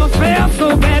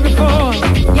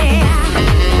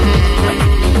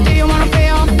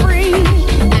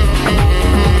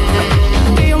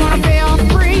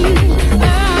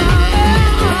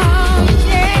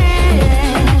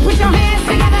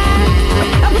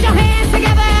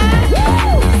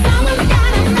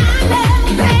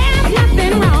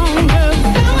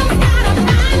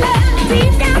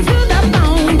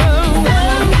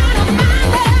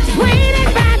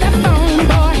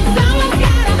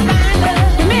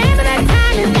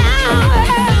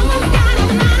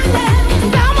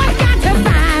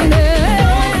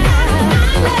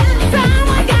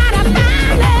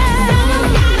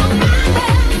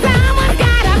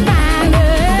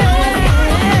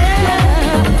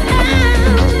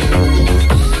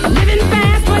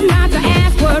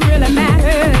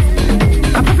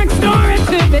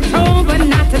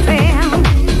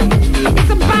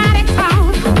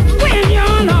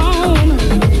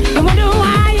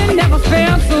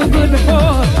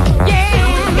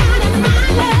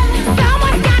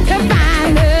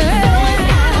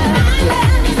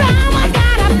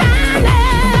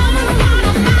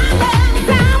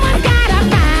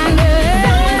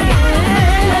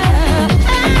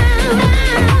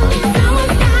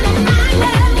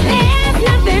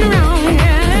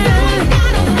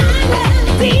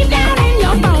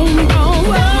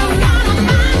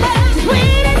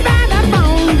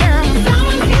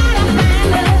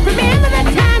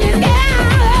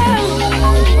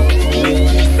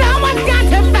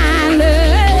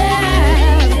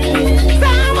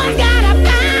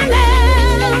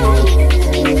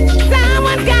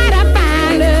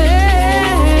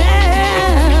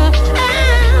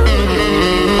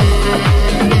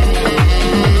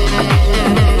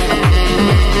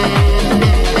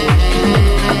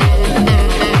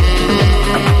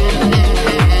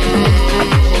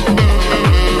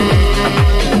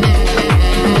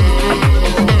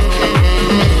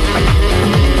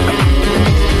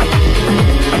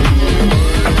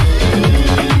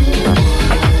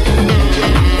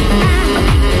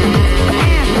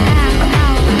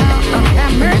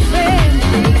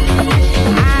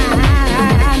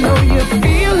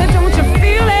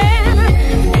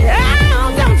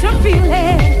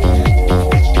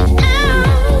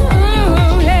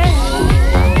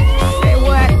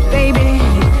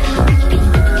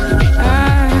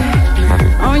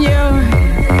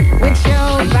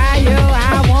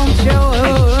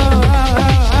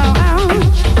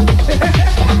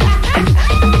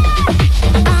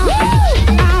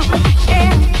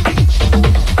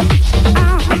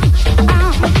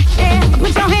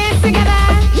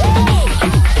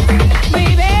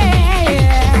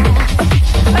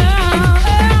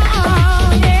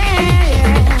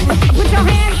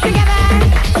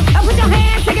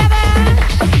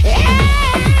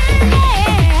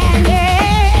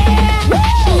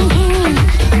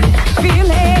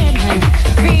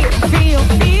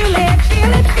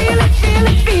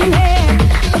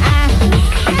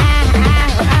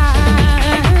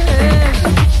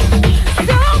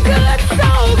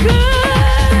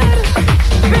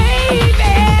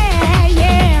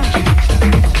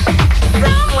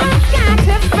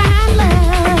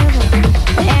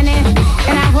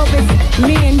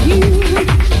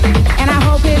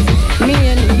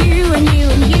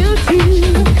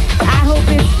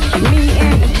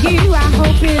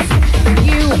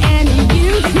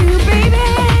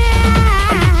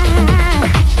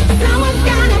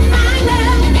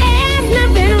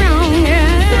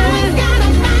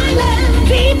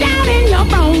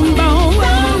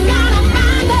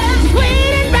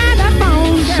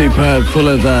superb, full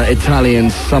of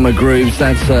Italian summer grooves.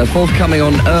 That's forthcoming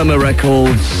on Irma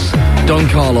Records, Don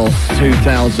Carlos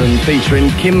 2000,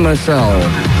 featuring Kim Mazelle.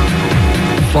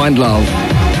 Find Love.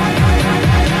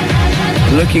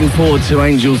 Looking forward to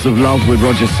Angels of Love with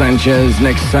Roger Sanchez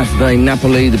next Saturday,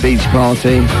 Napoli, the beach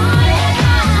party.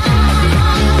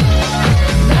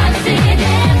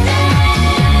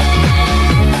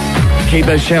 Keep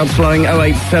those shouts flowing.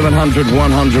 08700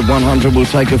 100 100. We'll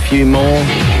take a few more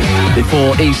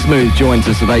before E Smooth joins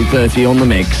us at 8:30 on the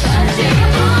mix.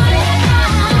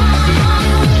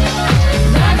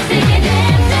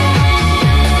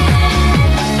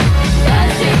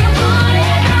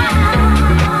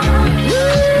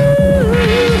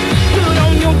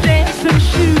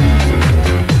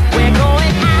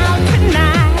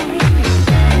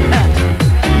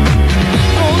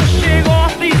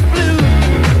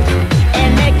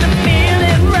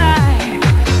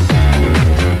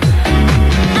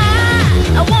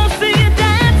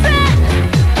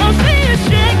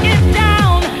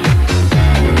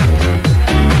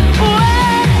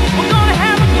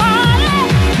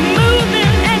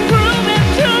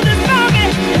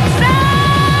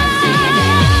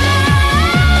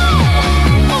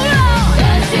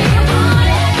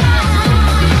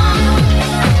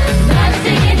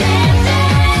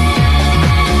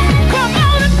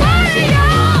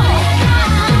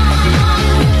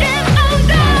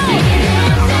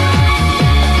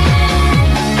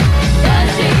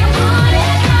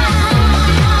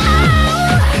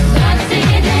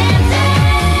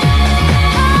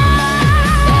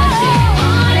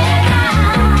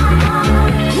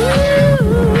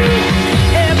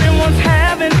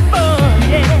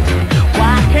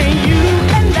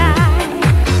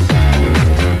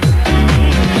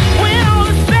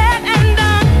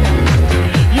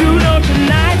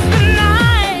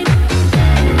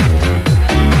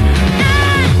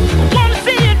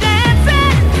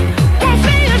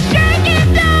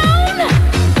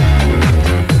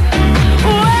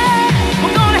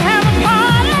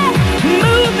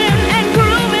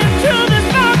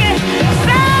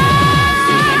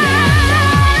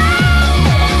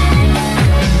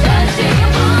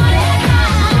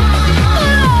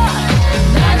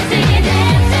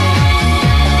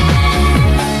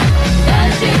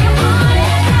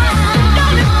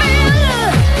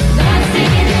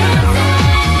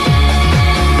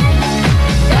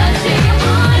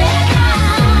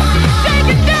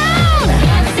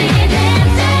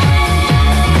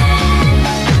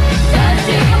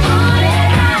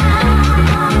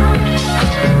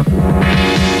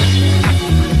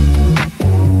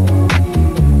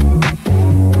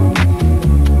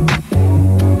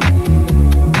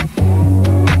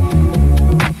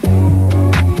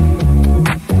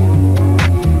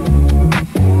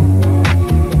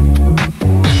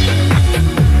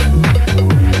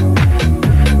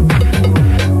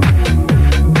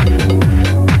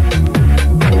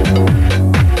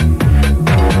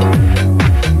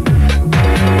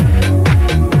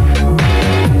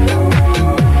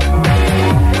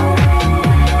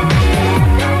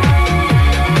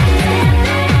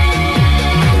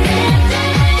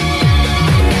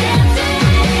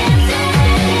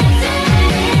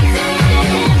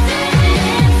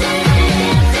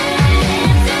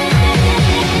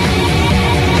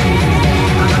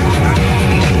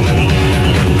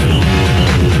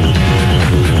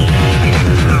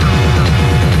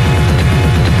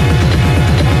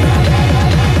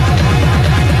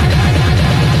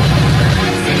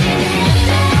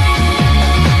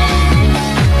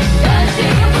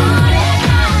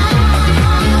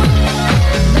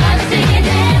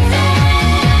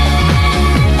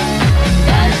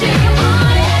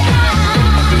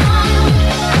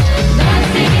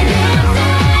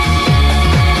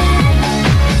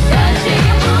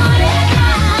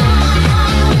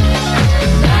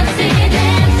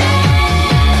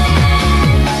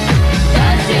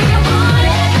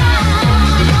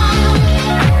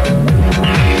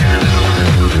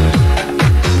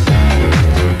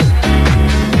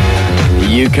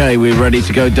 UK, we're ready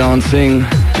to go dancing.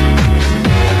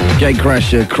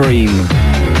 Gatecrasher, Cream,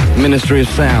 Ministry of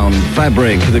Sound,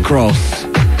 Fabric, The Cross,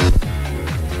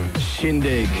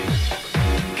 Shindig,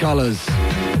 Colours,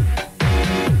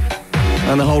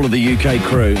 and the whole of the UK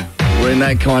crew. We're in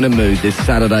that kind of mood this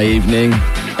Saturday evening,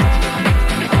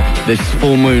 this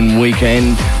full moon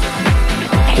weekend.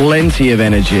 Plenty of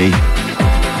energy.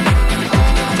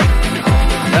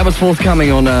 That was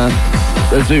forthcoming on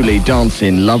Azuli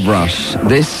Dancing, Loverush.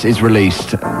 This is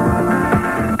released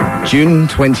June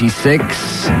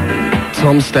 26.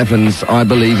 Tom Steffens, I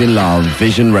Believe in Love,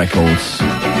 Vision Records.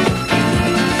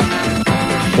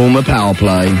 Former Power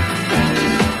Play.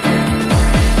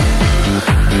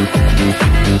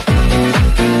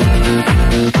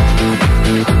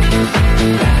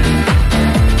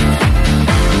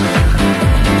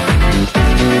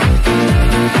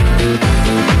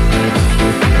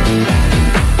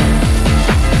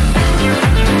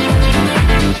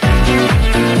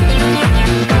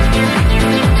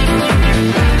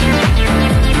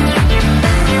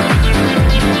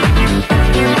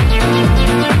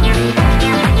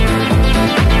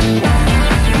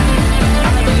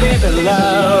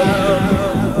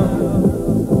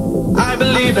 I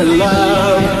believe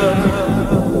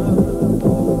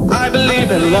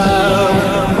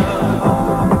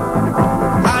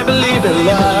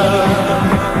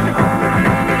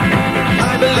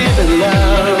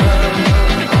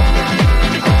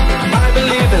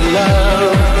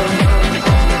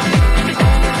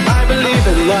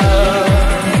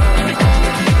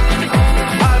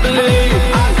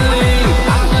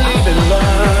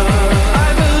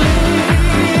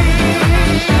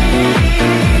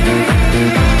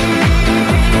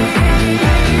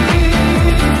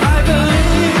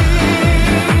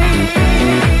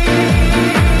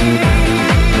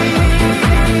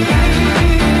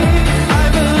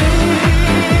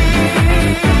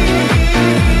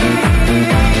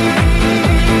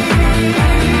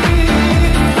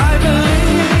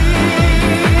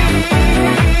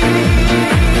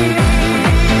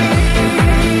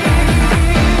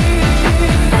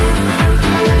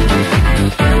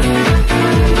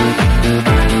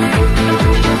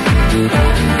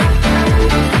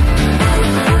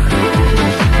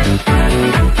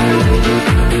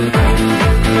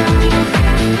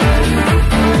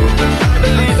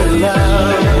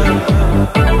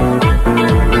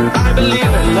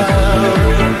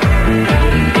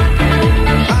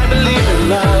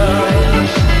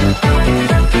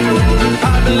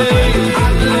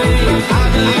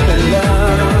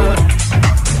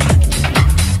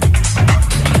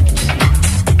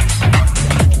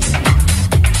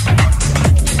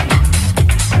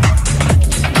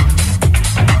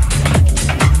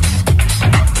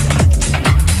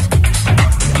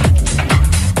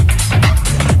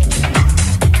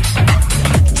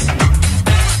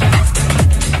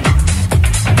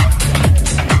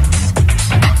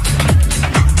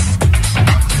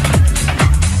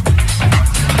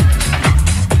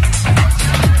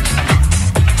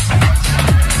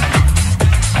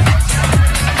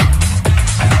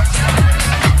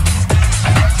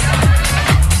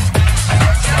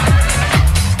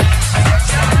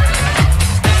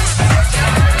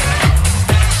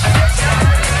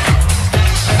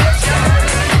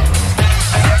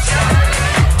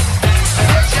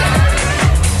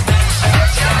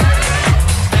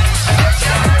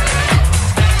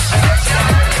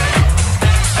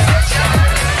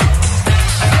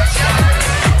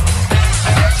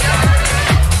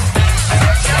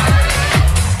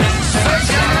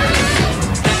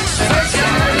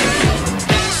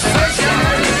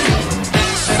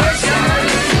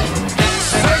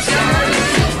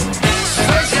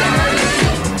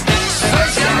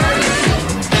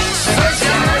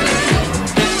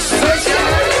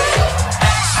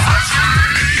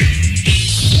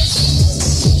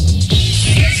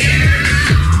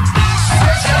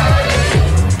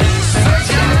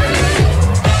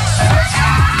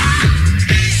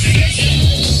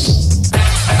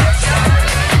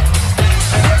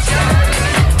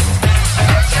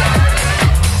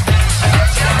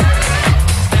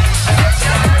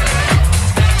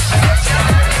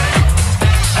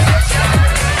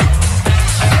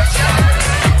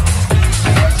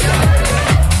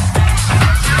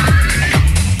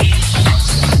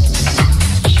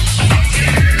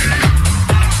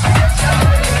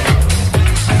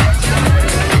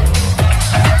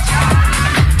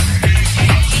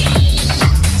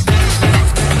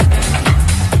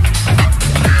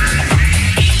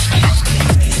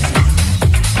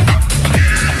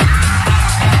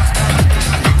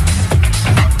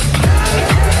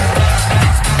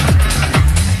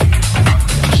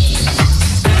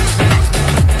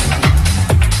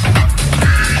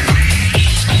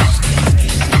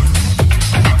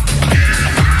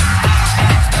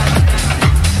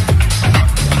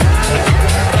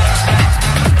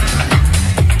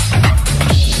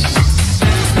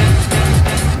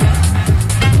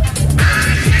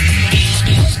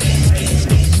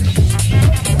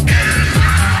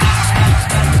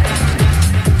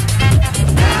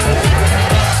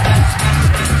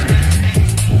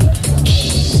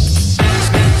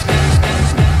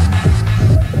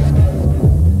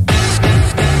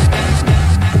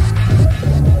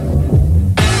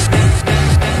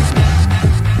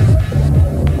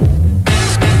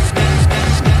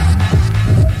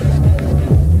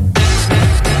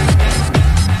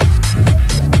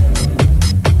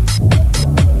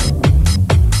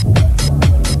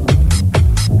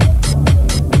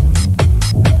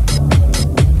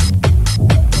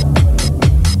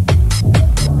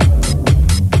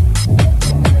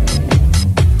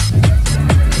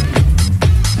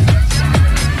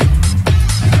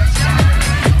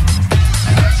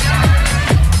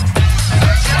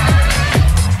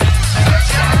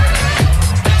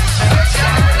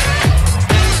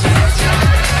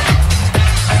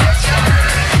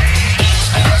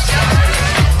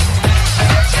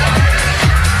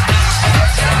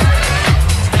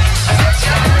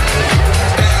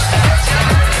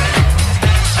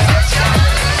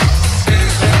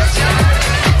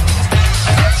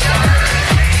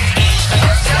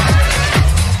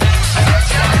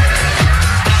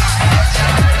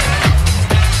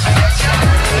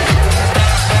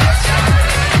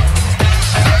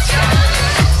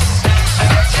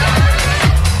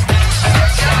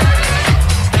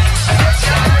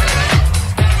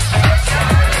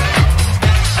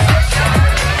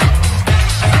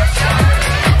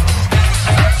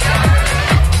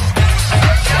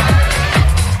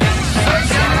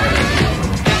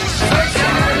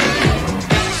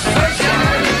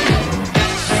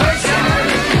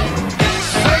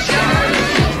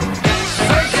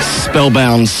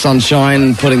Spellbound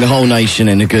Sunshine, putting the whole nation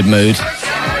in a good mood.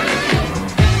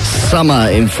 Summer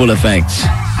in full effect.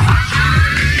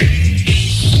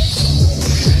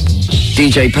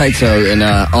 DJ Pato in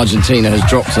Argentina has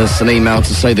dropped us an email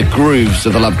to say the grooves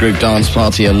of the Love Groove Dance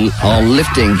Party are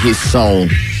lifting his soul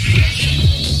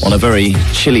on a very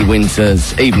chilly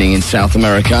winter's evening in South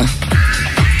America.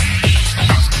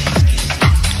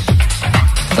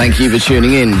 Thank you for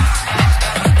tuning in,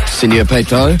 Senor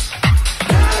Pato.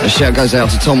 A shout goes out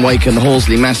to Tom Wake and the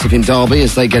Horsley Massive in Derby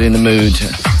as they get in the mood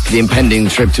for the impending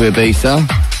trip to Ibiza.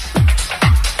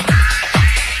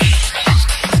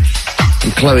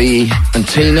 And Chloe and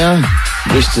Tina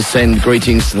wish to send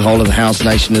greetings to the whole of the House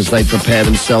Nation as they prepare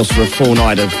themselves for a full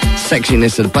night of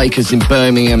sexiness at Baker's in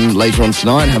Birmingham later on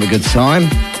tonight. Have a good time.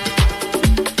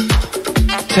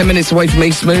 10 minutes away from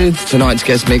East Smooth, tonight's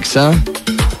guest mixer.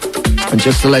 And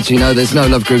just to let you know, there's no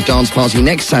Love Groove Dance Party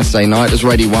next Saturday night as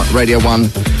Radio 1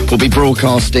 will be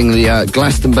broadcasting the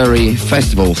Glastonbury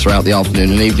Festival throughout the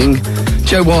afternoon and evening.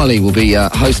 Joe Wiley will be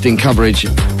hosting coverage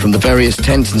from the various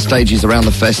tents and stages around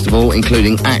the festival,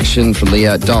 including action from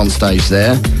the dance stage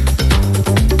there.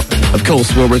 Of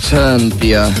course, we'll return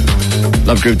the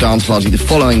Love Groove Dance Party the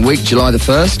following week, July the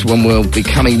 1st, when we'll be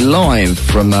coming live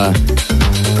from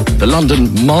the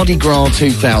London Mardi Gras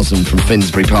 2000 from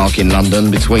Finsbury Park in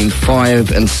London between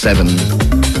 5 and 7.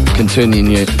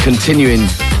 Continuing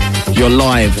your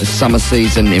live summer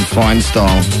season in fine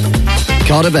style.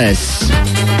 Cardives.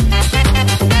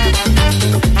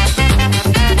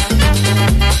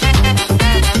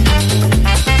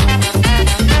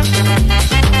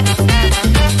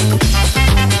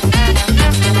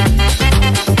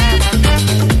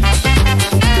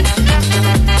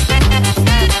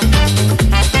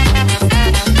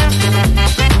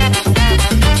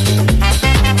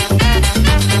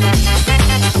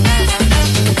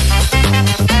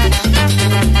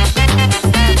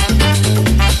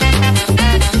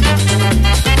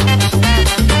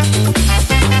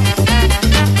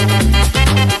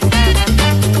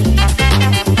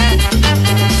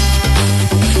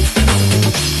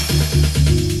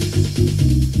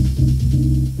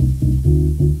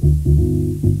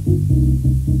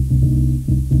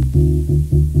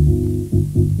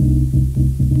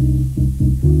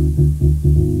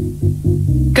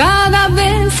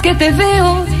 Que te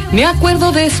veo, me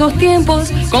acuerdo de esos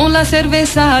tiempos, con la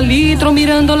cerveza al litro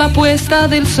mirando la puesta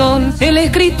del sol. El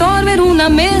escritor en una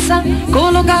mesa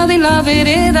colocada en la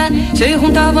vereda, se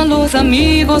juntaban los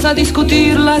amigos a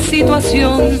discutir la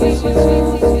situación.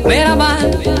 Merhaba,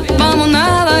 vamos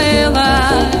nada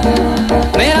ela.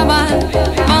 Merhaba,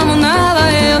 vamos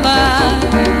nada ela.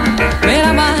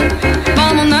 Merhaba,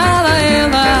 vamos nada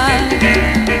ela.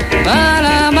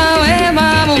 Para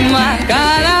vamos más.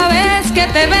 Cada vez que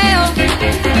te veo,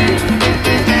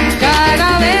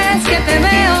 cada vez que te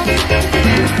veo,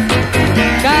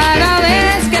 cada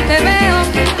vez que te veo,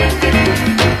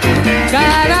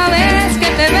 cada vez que te veo. Cada vez que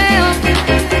te veo,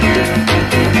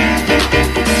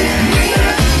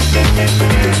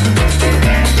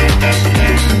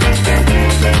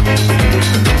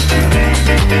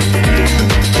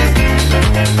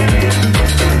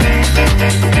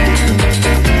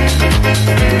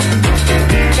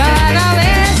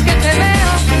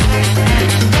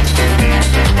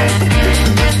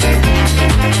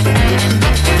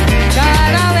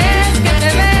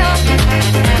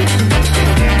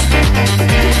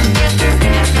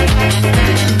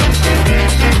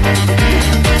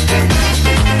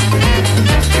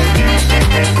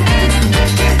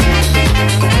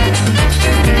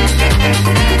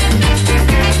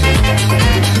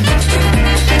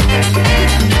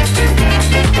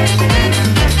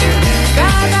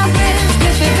 cada vez que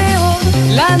te veo,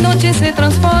 la noche se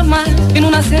transforma en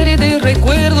una serie de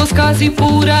recuerdos, casi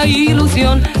pura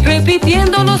ilusión,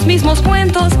 repitiendo los mismos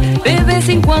cuentos. De vez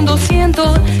en cuando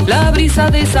siento la brisa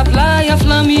de esa playa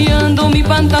flameando mi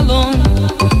pantalón.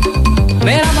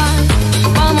 Merhaba,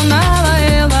 vamos nada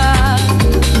ela.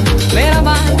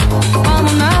 Merhaba,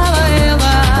 vamos nada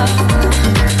ela.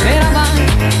 Merhaba,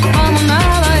 vamos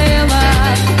nada ela.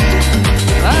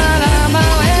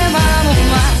 Vamos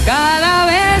más. Cada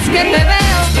vez que te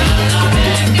veo,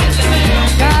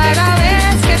 cada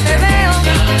vez que te veo,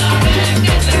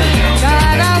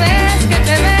 cada vez que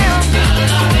te veo,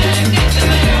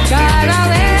 cada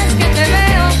vez que te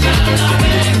veo,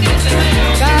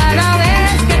 cada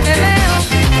vez que te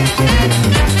veo.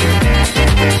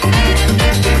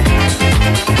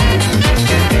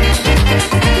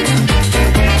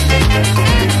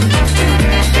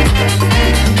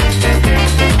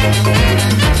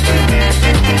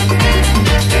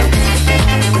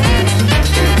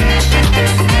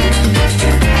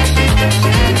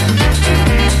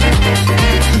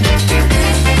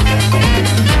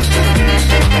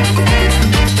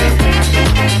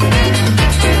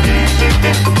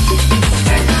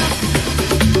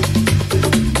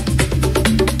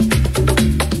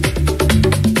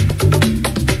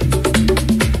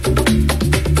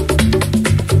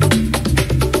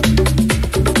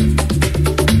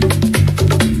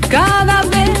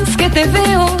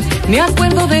 Me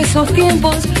acuerdo de esos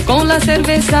tiempos, con la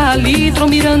cerveza al litro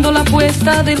mirando la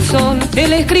puesta del sol.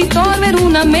 El escritor era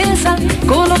una mesa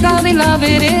colocada en la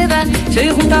vereda.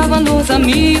 Se juntaban los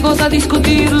amigos a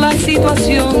discutir la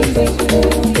situación.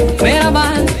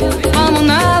 Merhaba, vamos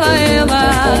nada Eva.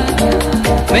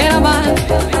 Merhaba,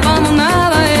 vamos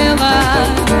nada Eva.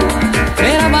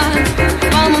 Merhaba,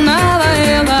 vamos nada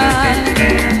Eva.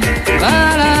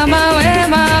 Para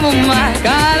Eva,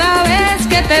 cada vez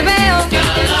que te veo,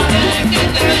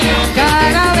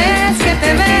 cada vez que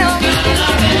te veo,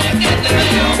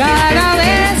 cada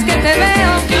vez que te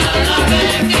veo,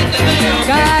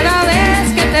 cada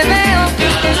vez que te veo,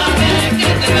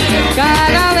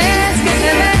 cada vez que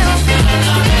te veo,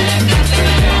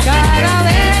 cada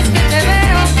vez que te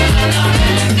veo,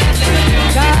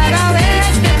 cada vez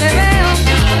que te veo.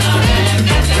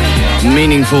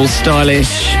 Meaningful,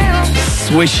 stylish,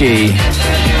 swishy,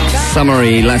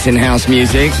 summery Latin house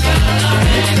music.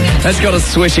 That's got us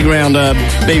swishing around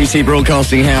BBC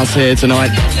Broadcasting House here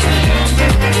tonight.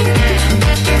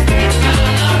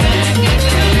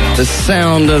 The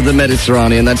sound of the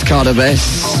Mediterranean, that's Carter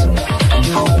Bess.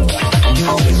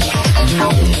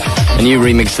 A new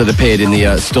remix that appeared in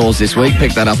the stores this week.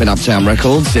 Picked that up in Uptown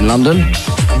Records in London.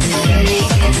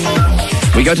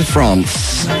 We go to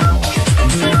France.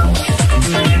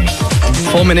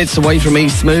 4 minutes away from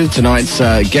East Smooth, tonight's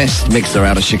guest mixer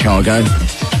out of Chicago.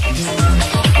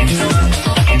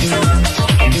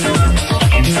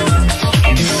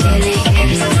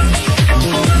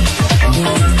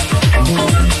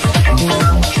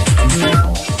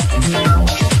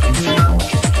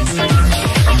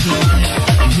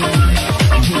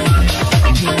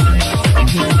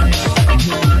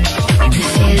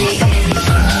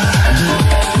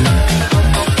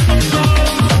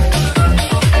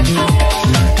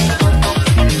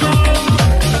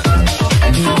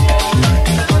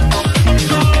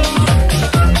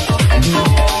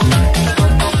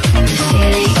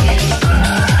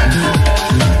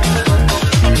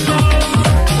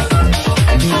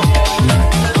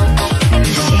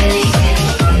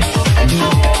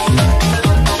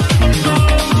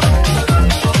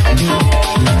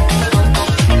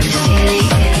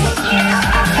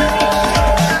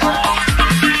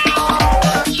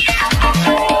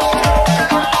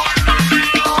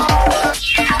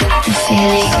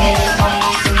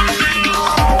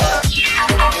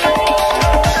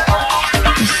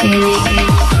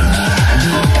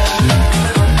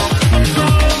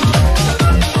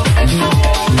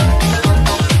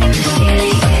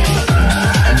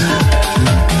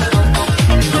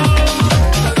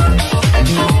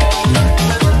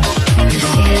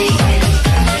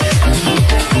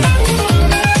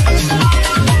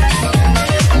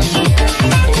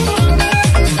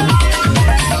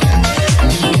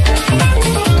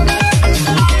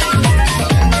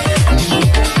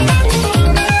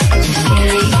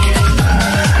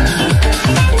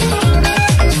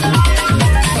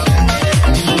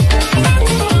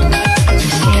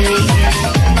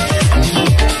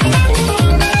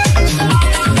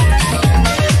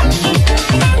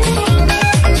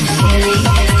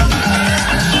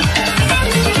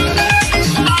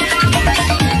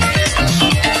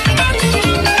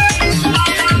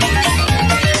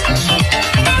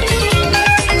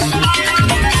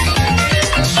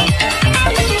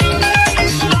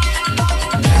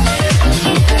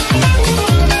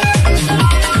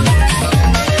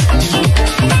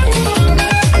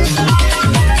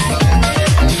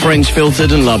 French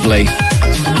filtered and lovely.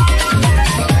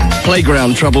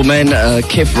 Playground Trouble Men,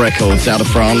 Kif Records out of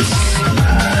France.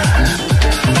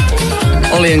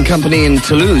 Ollie and Company in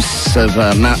Toulouse have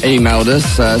emailed us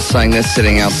saying they're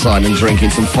sitting outside and drinking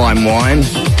some fine wine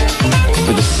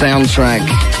with the soundtrack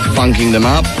funking them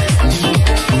up.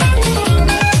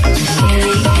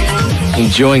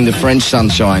 Enjoying the French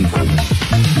sunshine.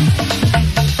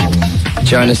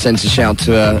 Jonah sent a shout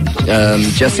to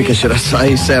Jessica, should I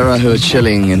say, Sarah, who are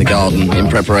chilling in the garden in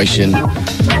preparation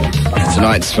for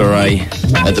tonight's foray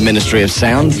at the Ministry of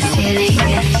Sound.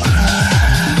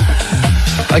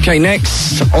 Okay,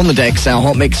 next, on the decks, our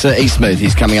hot mixer, E-Smooth.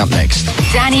 He's coming up next.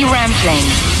 Danny Rampling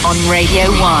on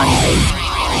Radio 1.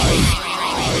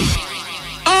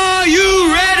 Are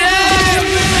you ready?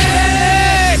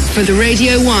 For the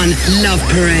Radio 1 Love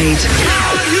Parade.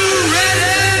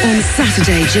 On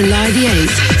Saturday, July the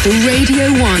 8th, the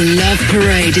Radio 1 Love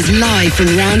Parade is live from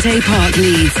Roundhay Park,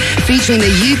 Leeds, featuring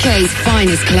the UK's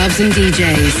finest clubs and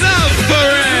DJs. Love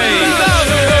Parade! Love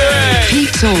Parade!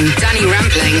 Pete Tong, Danny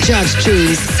Rampling, Judge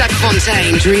Jules, Seth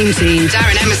Fontaine, Dream Team,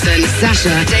 Darren Emerson,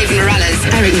 Sasha, Dave Morales,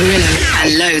 Eric Murillo,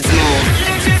 and loads more.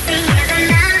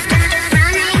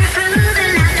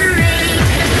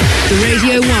 The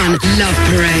Radio 1 Love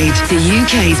Parade, the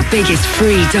UK's biggest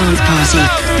free dance party.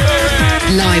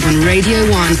 Live on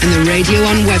Radio 1 and the Radio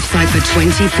 1 website for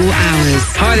 24 hours.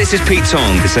 Hi, this is Pete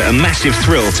Tong. It's a massive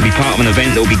thrill to be part of an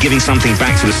event that will be giving something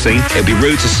back to the scene. It'll be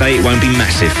rude to say it won't be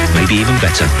massive, maybe even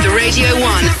better. The Radio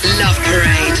 1 Love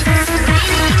Parade.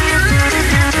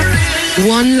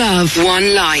 One love,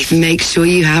 one life. Make sure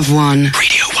you have one.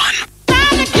 Radio 1.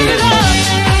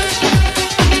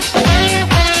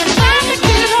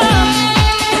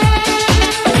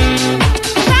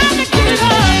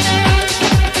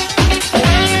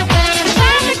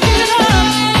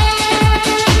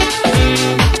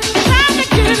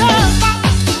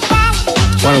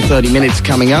 Final 30 minutes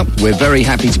coming up. We're very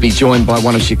happy to be joined by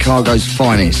one of Chicago's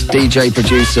finest, DJ,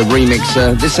 producer,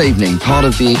 remixer, this evening, part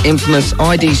of the infamous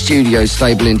ID Studio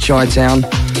stable in Chi-Town,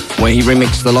 where he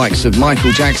remixed the likes of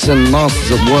Michael Jackson,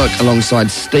 Masters at Work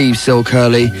alongside Steve Silk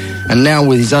Hurley, and now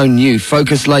with his own new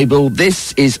Focus label.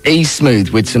 This is E Smooth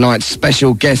with tonight's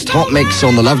special guest hot mix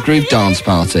on the Love Groove Dance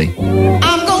Party.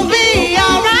 I'm gonna be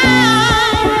alright.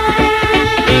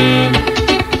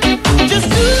 Just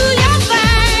do your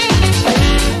thing,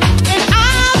 and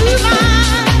I'll do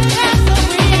mine. That's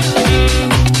the real.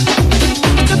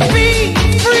 To be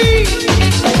free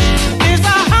is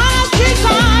a hard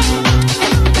desire.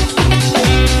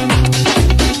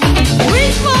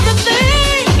 Reach for the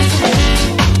things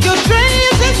your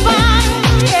dreams inspire.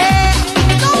 Yeah,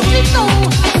 don't you know?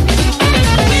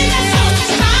 We got so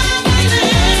much time to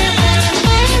live.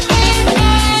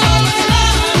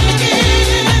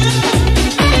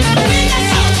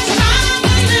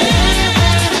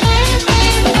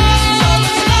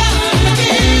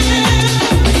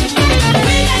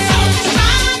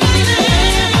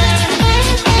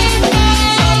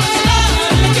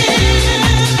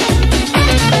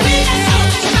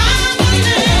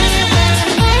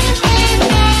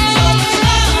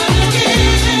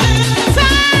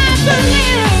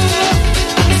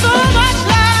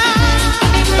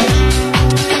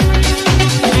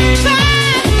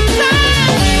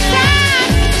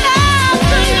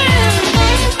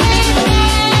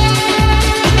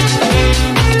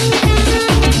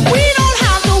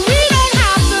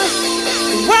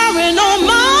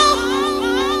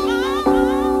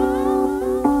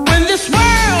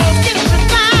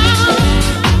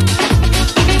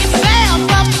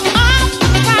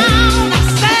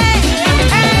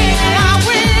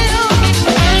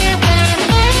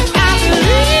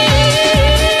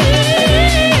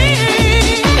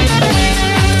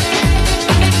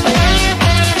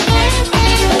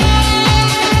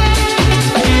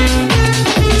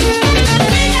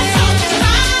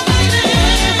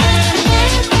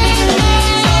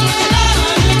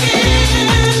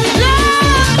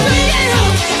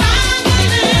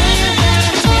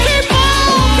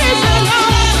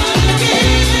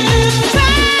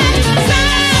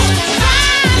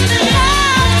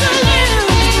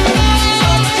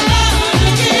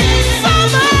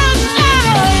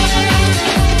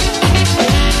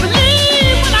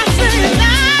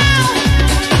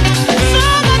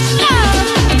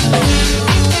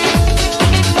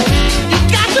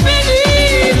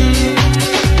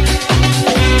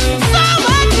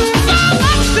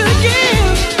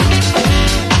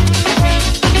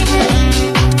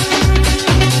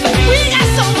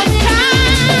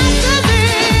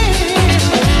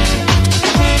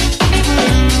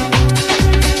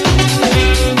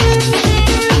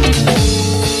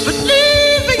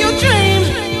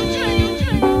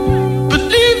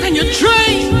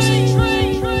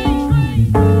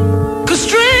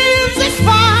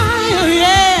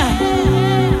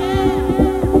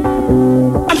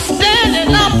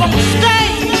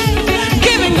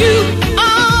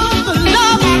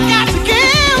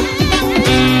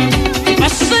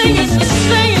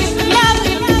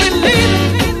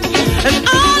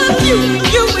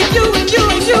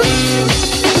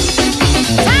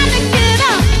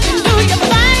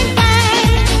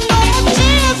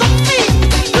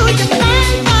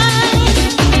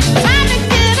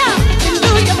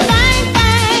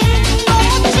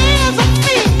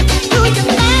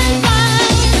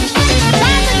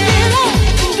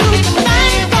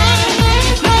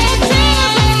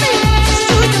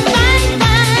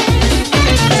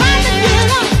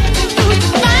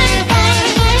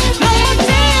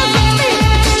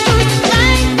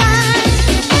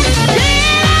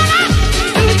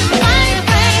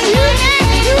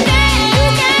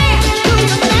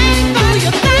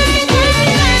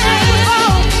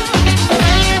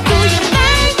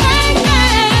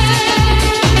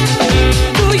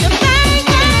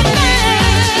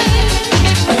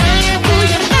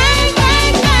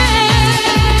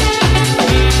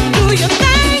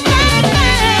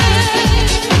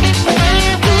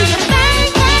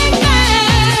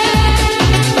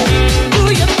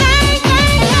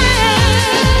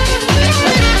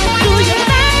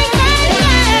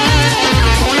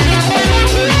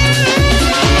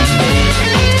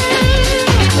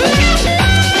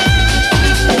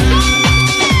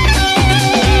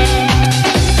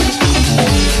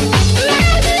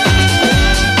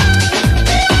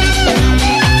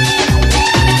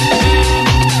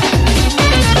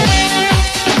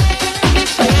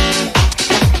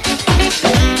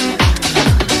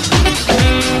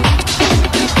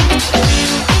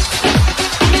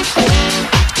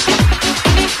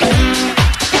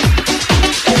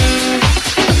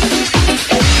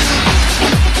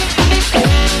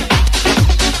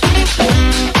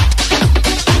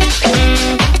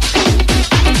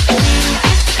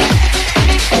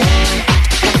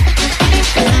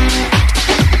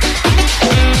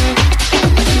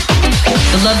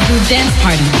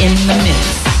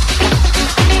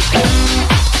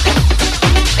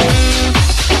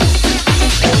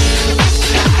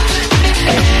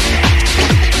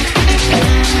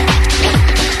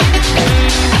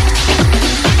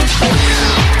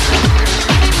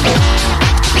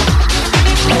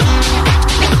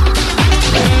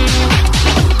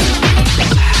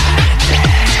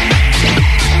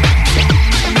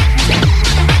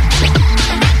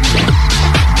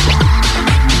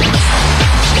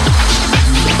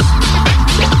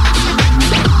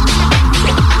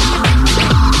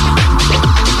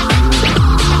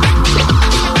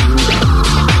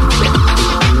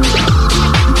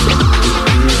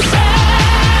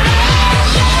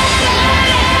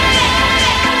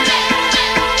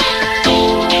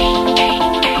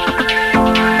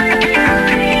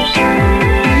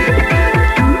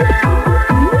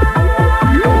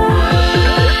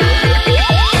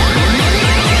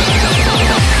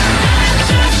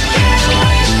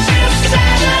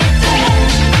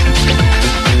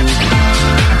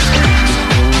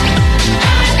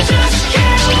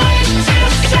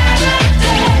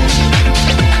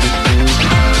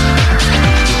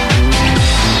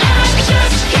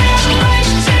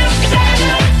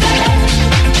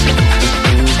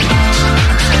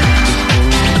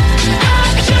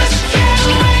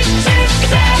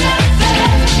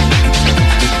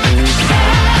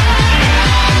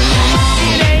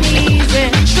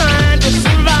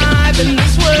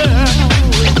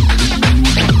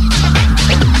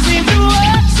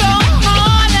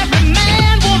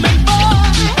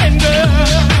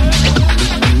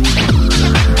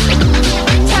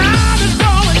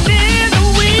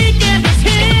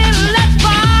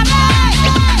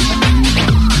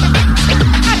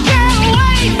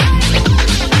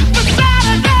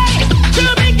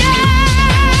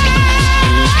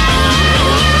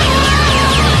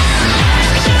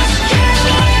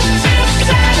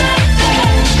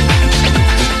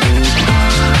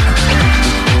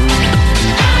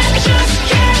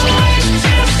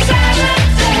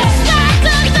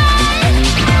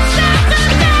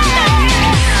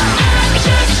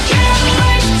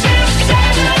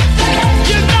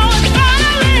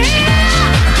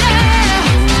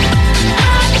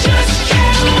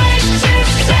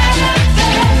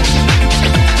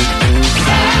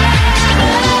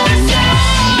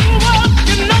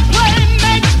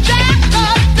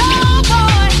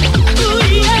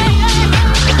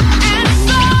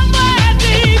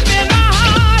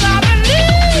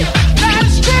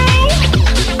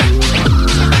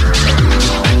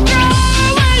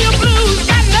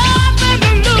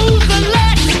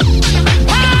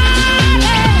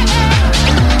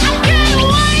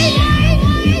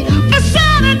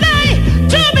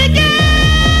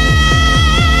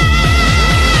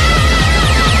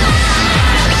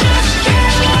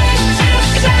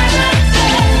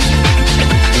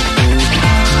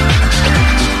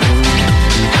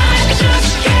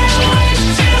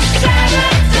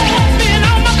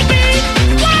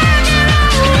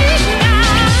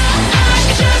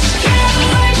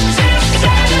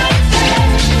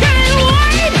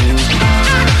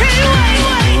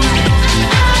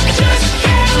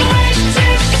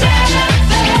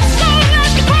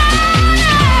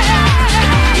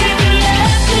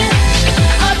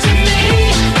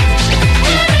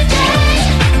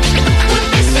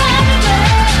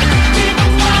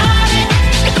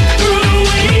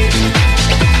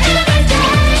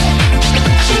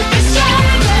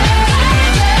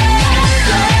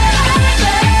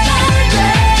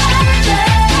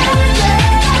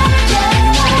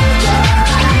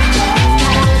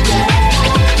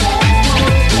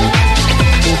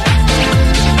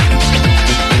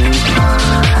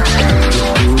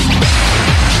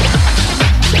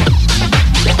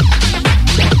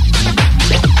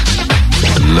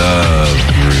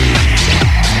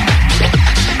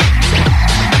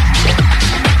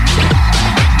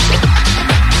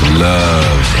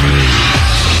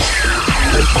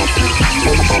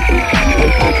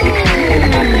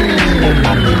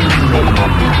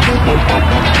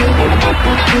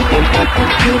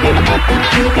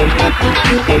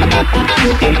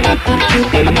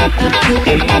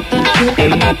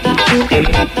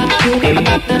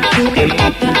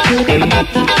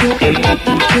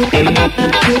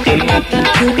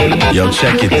 Yo,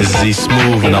 check it, this is Z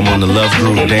Smooth, and I'm on the Love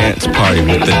Groove Dance Party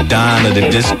with the Don of the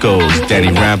Discos,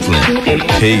 Danny Rampling.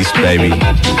 Peace, baby.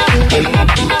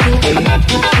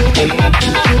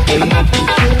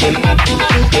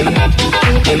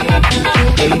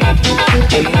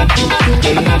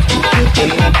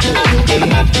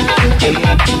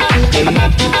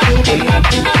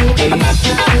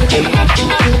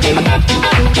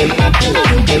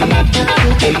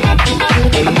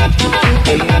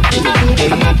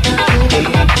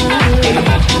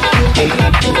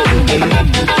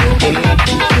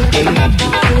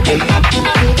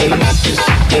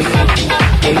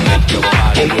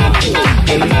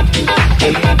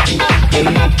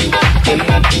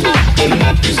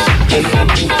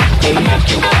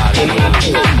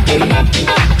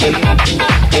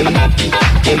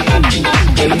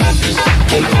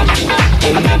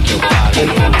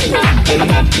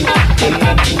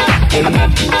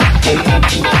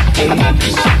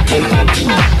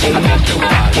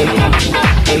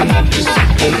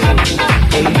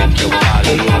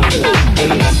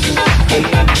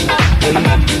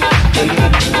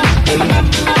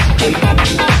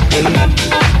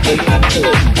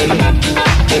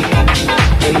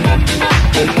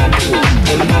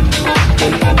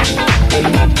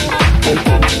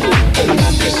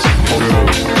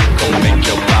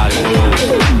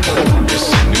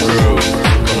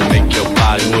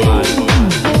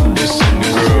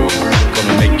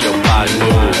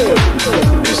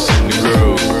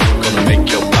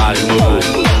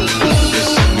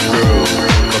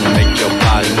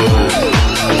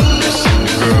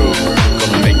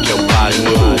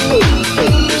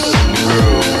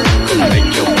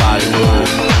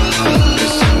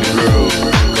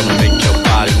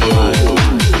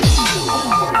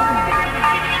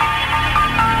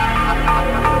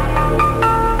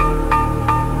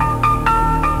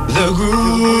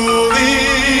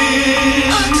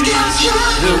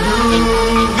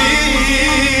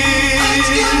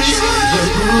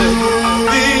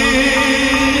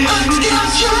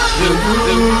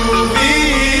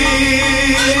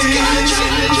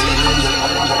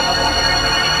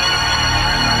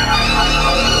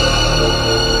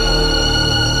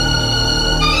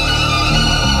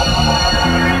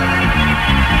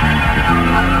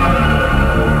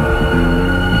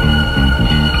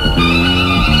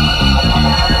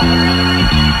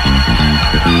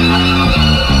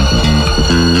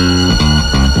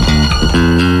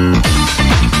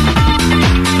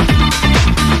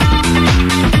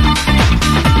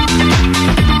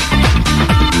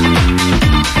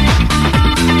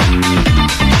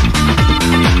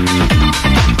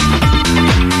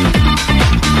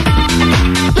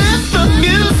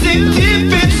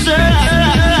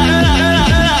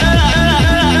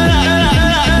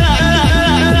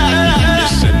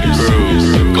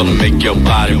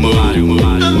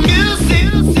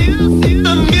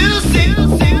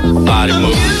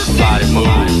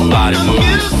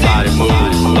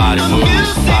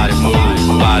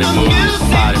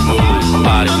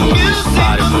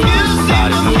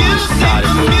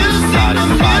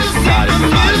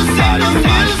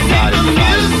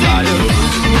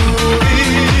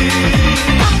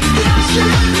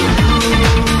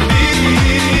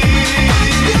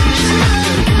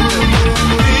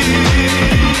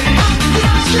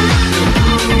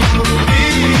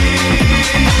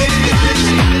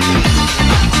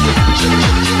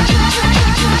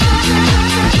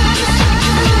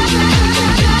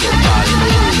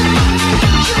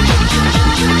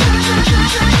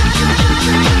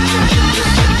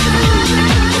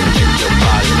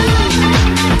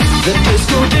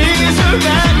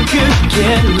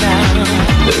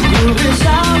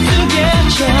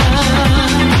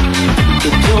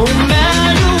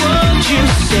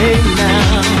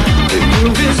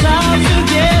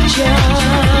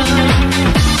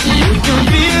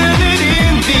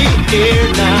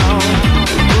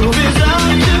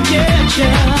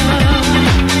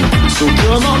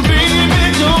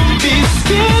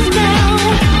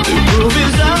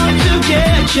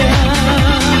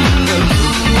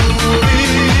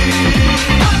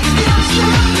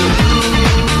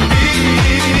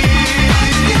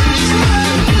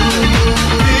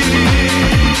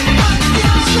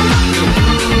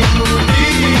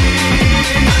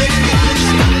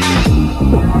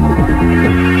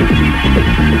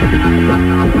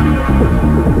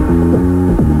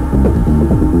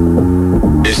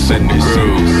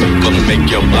 make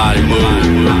your body move.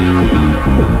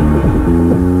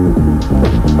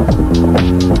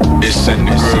 It's in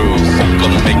the groove,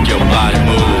 gonna make your body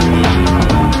move.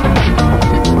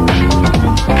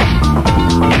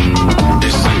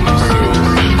 It's in the groove,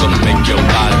 gonna make your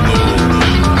body move.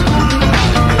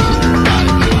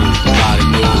 Body move, body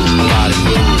move, body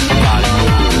move, body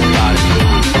move, body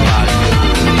move, body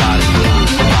move, body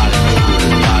move, body move,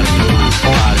 body move,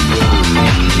 body move.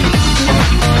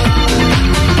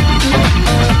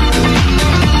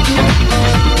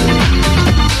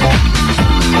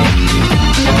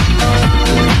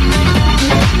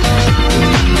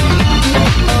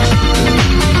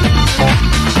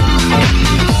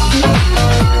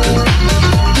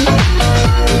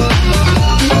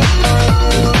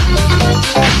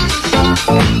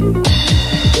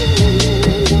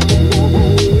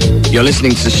 You're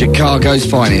listening to Chicago's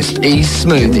finest, Ease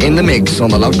Smooth in the mix on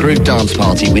the Love Groove Dance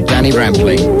Party with Danny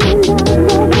Rampling.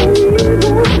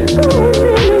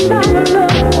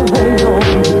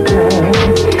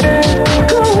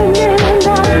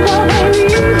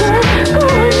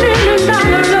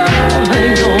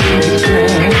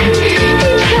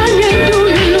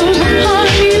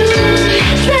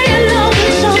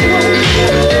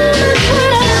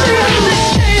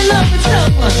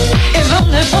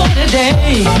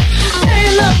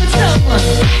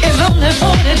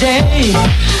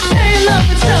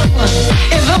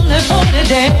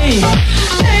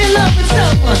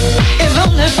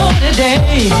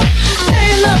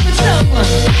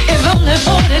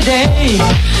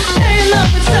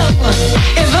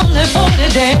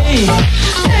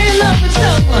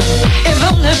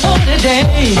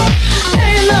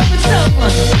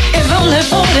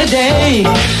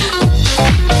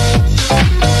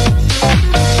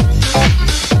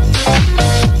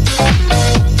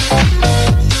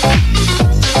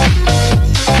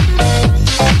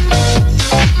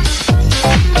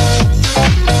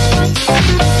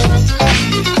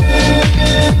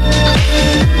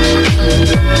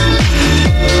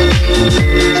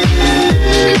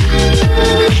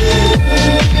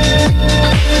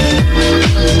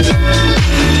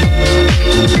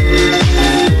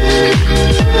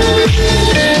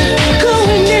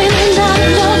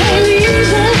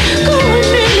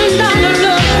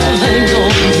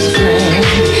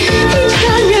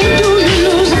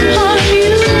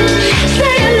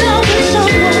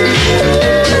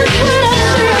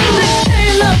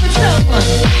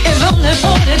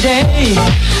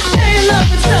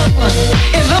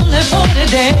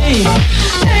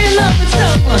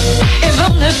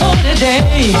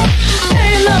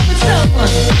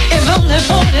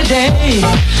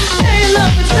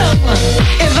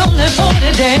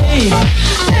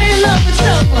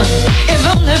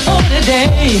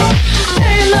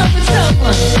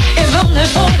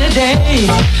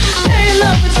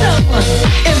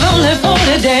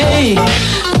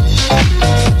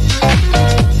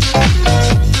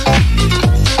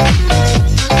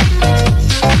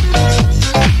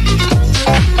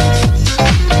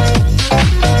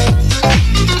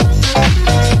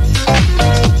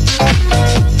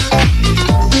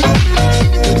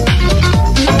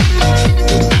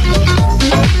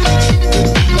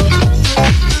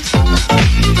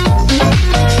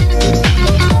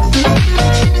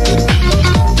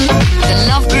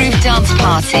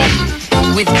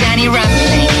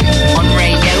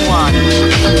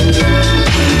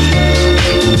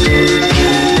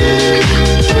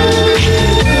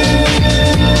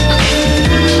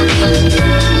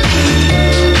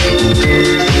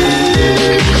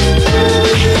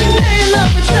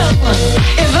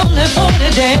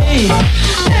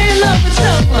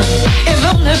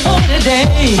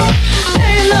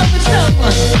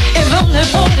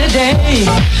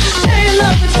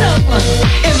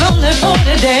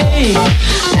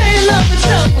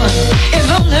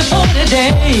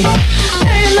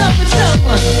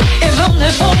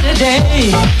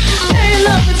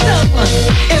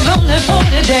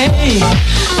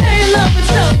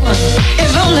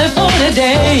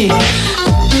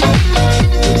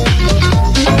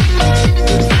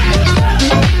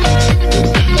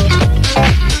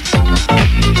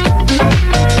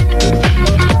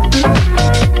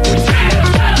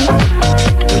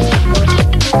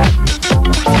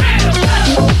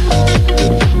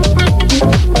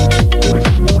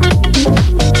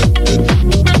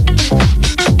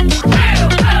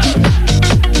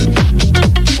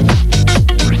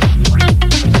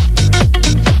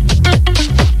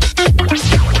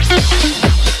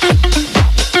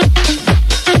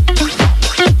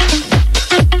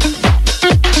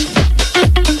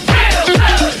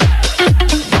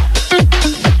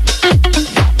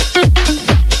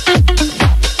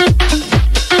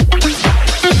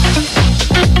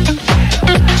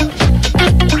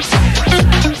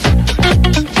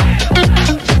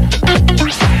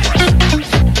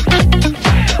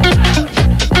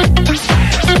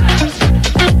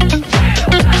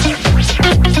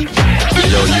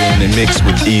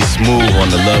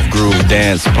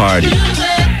 dance party.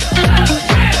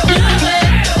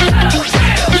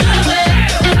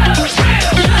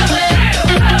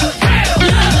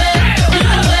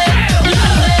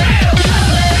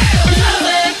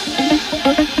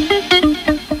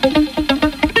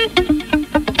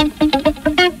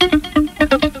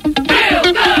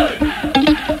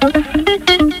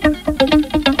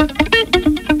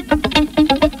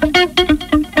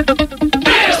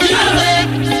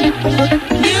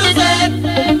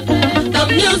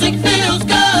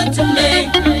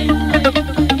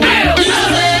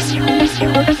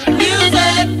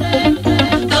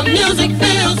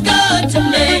 Music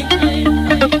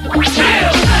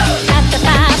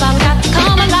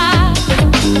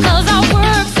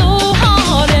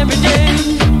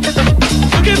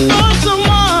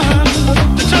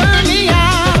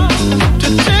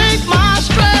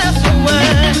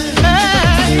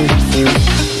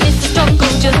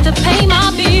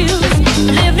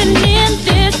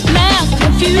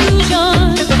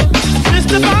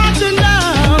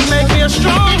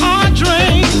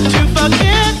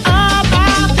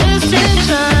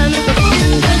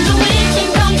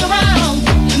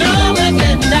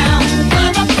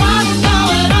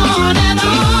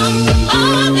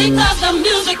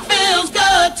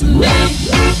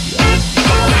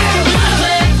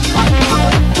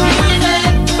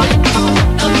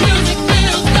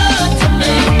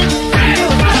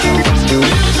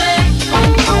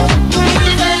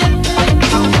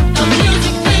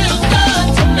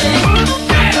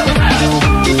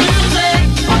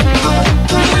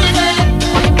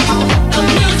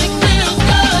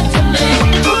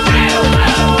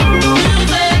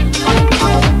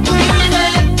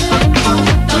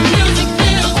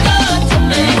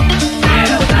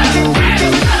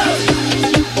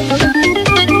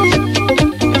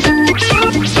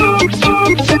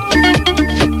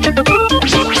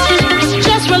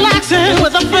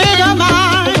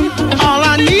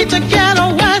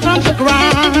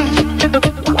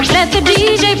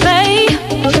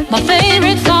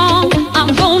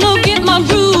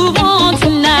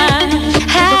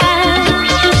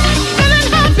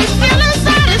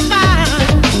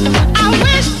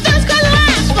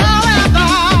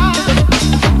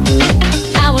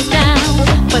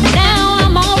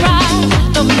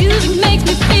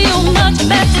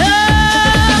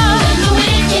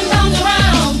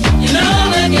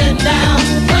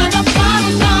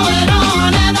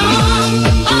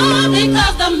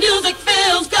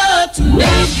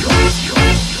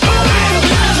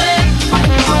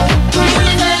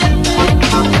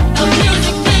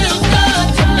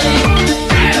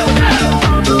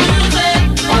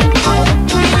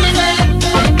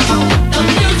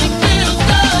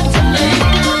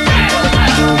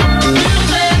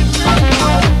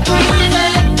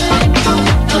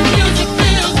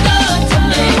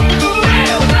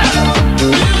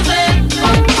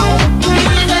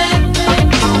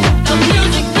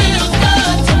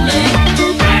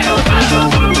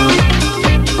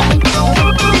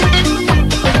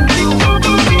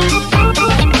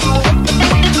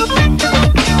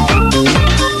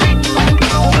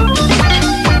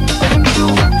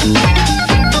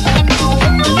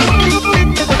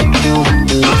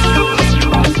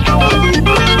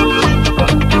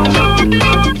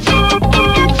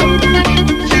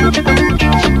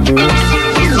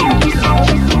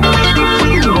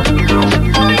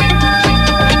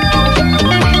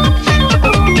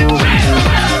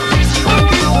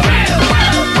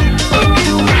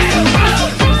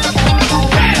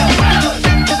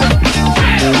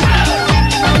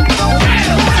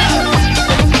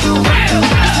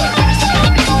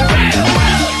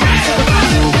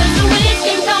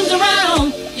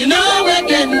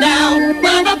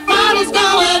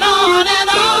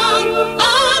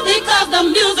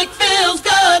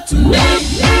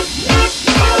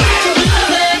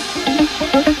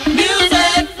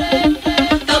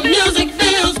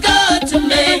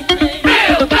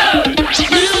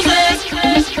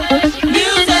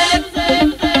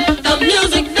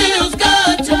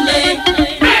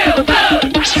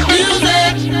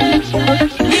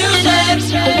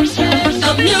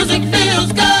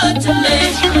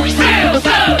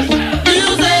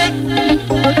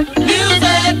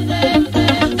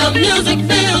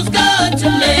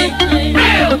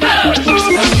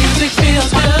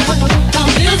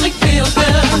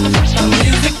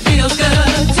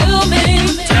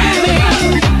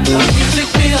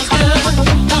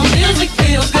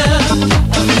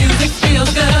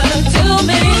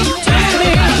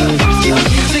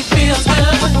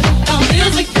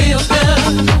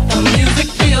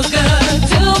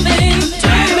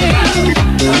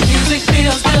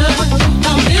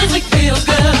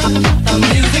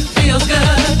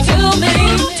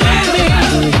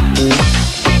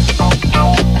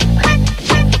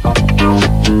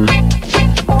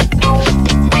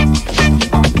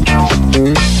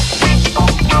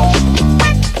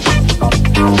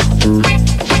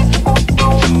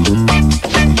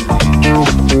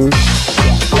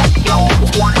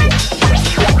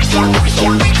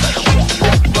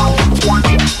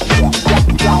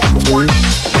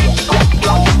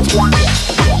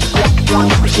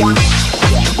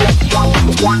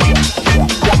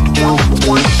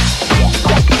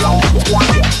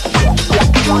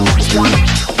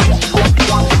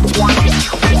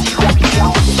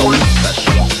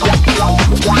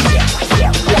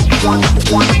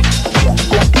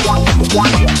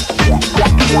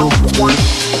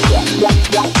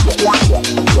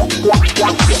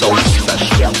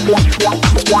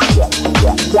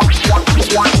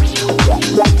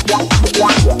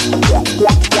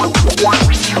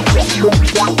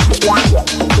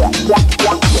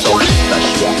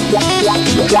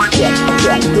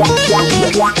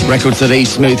Records that E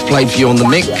Smooth played for you on the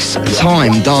mix.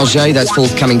 Time, Darjay, that's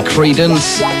forthcoming Credence.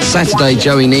 Saturday,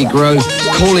 Joey Negro.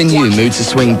 Calling You, Mood to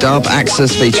Swing dub.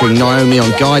 Axis featuring Naomi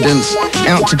on Guidance.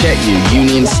 Out to Get You,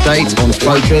 Union State on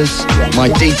Focus. My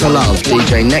Deeper Love,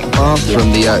 DJ Neckbath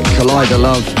from the Collider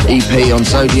Love EP on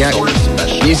Zodiac.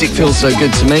 Music Feels So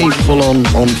Good to Me, full on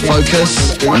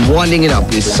Focus. And winding it up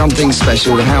with Something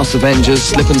Special, the House Avengers,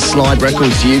 Slip and Slide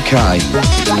Records UK.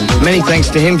 Many thanks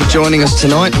to him for joining us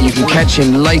tonight. You can catch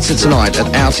him later tonight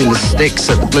at Out in the Sticks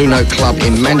at the Blue Note Club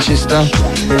in Manchester.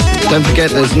 Don't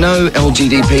forget there's no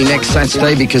LGDP next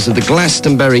Saturday because of the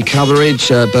Glastonbury coverage,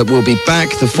 but we'll be back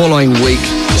the following week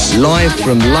live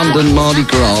from London Mardi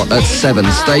Gras at 7.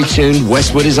 Stay tuned,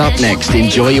 Westwood is up next.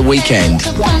 Enjoy your weekend.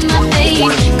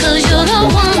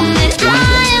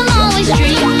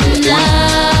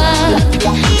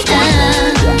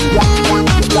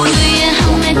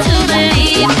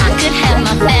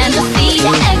 Fantasy,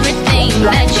 everything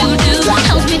that you do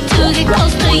helps me to get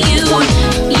close to you.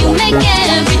 You make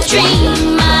every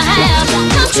dream I have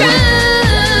come true.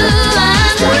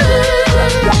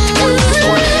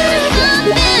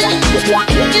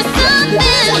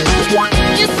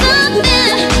 You're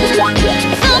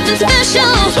something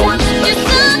special. You're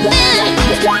something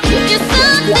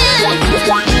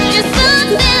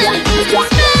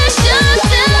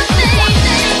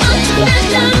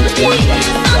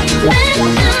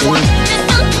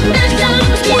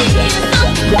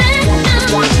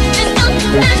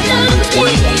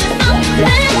special.